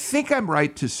 I think I'm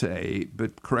right to say,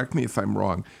 but correct me if I'm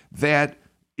wrong, that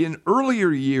in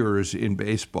earlier years in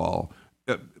baseball,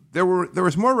 there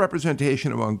was more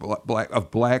representation among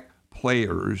black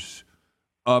players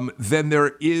than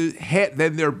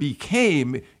there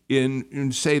became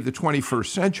in say the 21st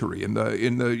century,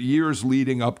 in the years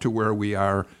leading up to where we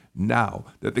are now.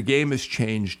 That the game has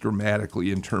changed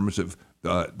dramatically in terms of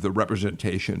the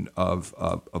representation of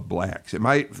blacks.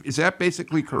 Is that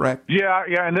basically correct? Yeah,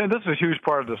 and then this is a huge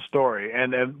part of the story.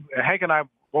 And Hank and I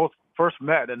both first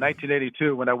met in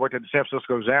 1982 when I worked at the San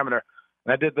Francisco Examiner,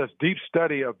 and I did this deep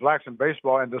study of blacks in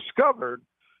baseball and discovered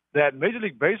that Major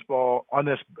League Baseball on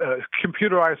this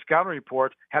computerized scouting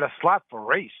report had a slot for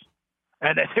race,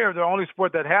 and they're the only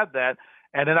sport that had that.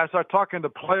 And then I started talking to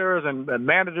players and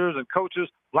managers and coaches,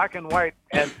 black and white,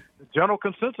 and the general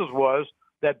consensus was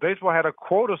that baseball had a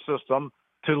quota system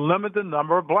to limit the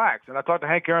number of blacks. And I talked to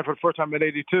Hank Aaron for the first time in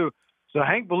 '82. So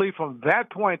Hank believed from that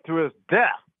point through his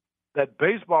death that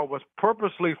baseball was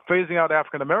purposely phasing out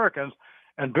African Americans.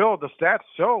 And Bill, the stats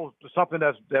show something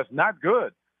that's not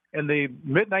good. In the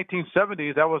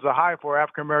mid-1970s, that was a high for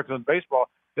African Americans in baseball.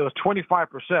 It was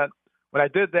 25%. When I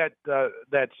did that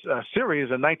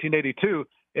series in 1982,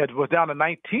 it was down to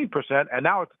 19%, and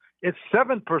now it's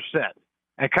 7%.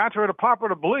 And contrary to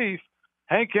popular belief,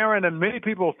 Hank Aaron and many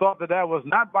people thought that was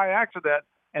not by accident,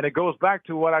 and it goes back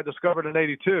to what I discovered in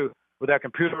 '82 with that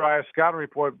computerized scouting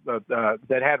report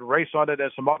that had race on it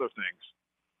and some other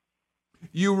things.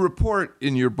 You report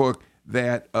in your book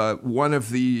that one of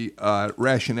the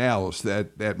rationales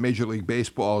that Major League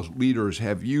Baseball's leaders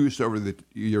have used over the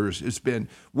years has been,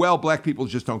 well, black people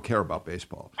just don't care about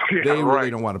baseball. Yeah, they really right.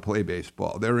 don't want to play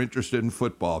baseball. They're interested in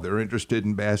football. They're interested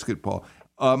in basketball.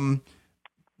 I'm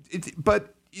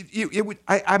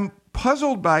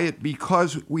puzzled by it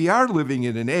because we are living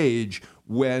in an age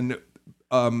when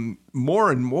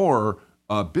more and more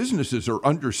businesses are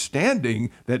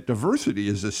understanding that diversity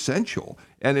is essential.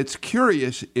 And it's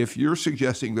curious if you're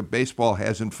suggesting that baseball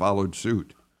hasn't followed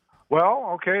suit. Well,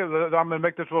 okay, I'm going to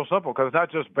make this real simple because it's not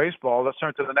just baseball. Let's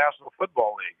turn to the National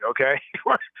Football League, okay?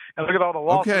 And look at all the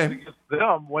lawsuits against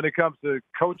them when it comes to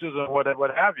coaches and what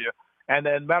have you. And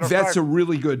then, matter of fact, that's a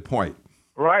really good point.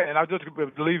 Right, and I'll just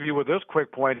leave you with this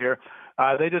quick point here.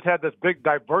 They just had this big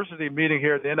diversity meeting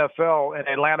here at the NFL in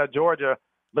Atlanta, Georgia,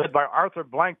 led by Arthur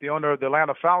Blank, the owner of the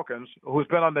Atlanta Falcons, who's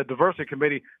been on the diversity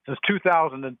committee since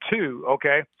 2002,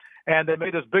 okay? And they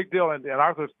made this big deal, and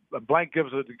Arthur Blank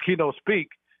gives a keynote speech.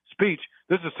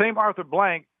 This is the same Arthur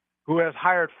Blank who has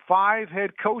hired 5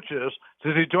 head coaches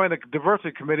since he joined the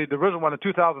diversity committee, Division I in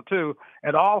 2002,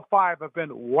 and all 5 have been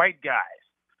white guys.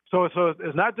 So it's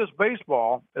not just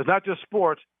baseball, it's not just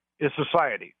sports, it's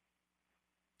society.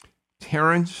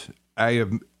 Terrence, I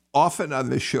am often on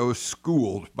this show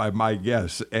schooled by my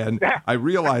guests, and I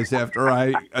realized after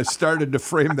I started to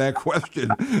frame that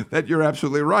question that you're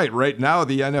absolutely right. Right now,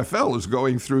 the NFL is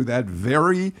going through that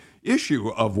very issue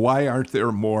of why aren't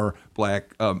there more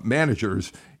black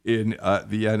managers in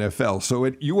the NFL. So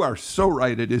you are so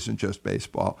right, it isn't just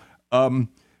baseball.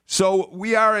 So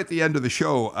we are at the end of the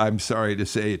show, I'm sorry to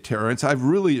say, Terrence. I've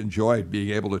really enjoyed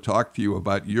being able to talk to you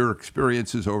about your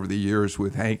experiences over the years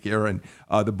with Hank Aaron.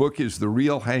 The book is The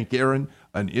Real Hank Aaron,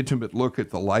 an intimate look at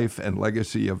the life and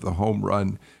legacy of the home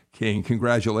run king.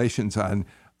 Congratulations on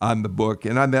the book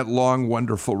and on that long,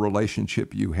 wonderful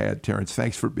relationship you had, Terrence.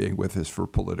 Thanks for being with us for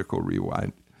Political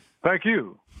Rewind. Thank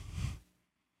you.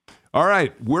 All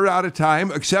right, we're out of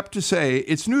time, except to say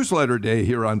it's newsletter day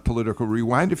here on Political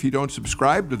Rewind. If you don't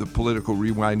subscribe to the Political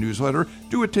Rewind newsletter,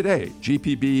 do it today.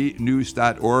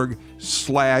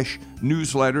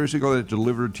 gpbnews.org/newsletters. You'll get it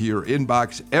delivered to your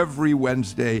inbox every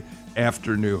Wednesday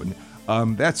afternoon.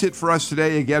 That's it for us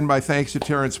today. Again, my thanks to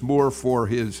Terrence Moore for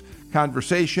his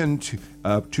conversation,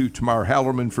 to Tamar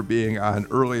Hallerman for being on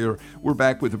earlier. We're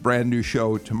back with a brand new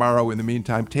show tomorrow. In the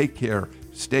meantime, take care,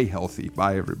 stay healthy.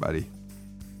 Bye, everybody.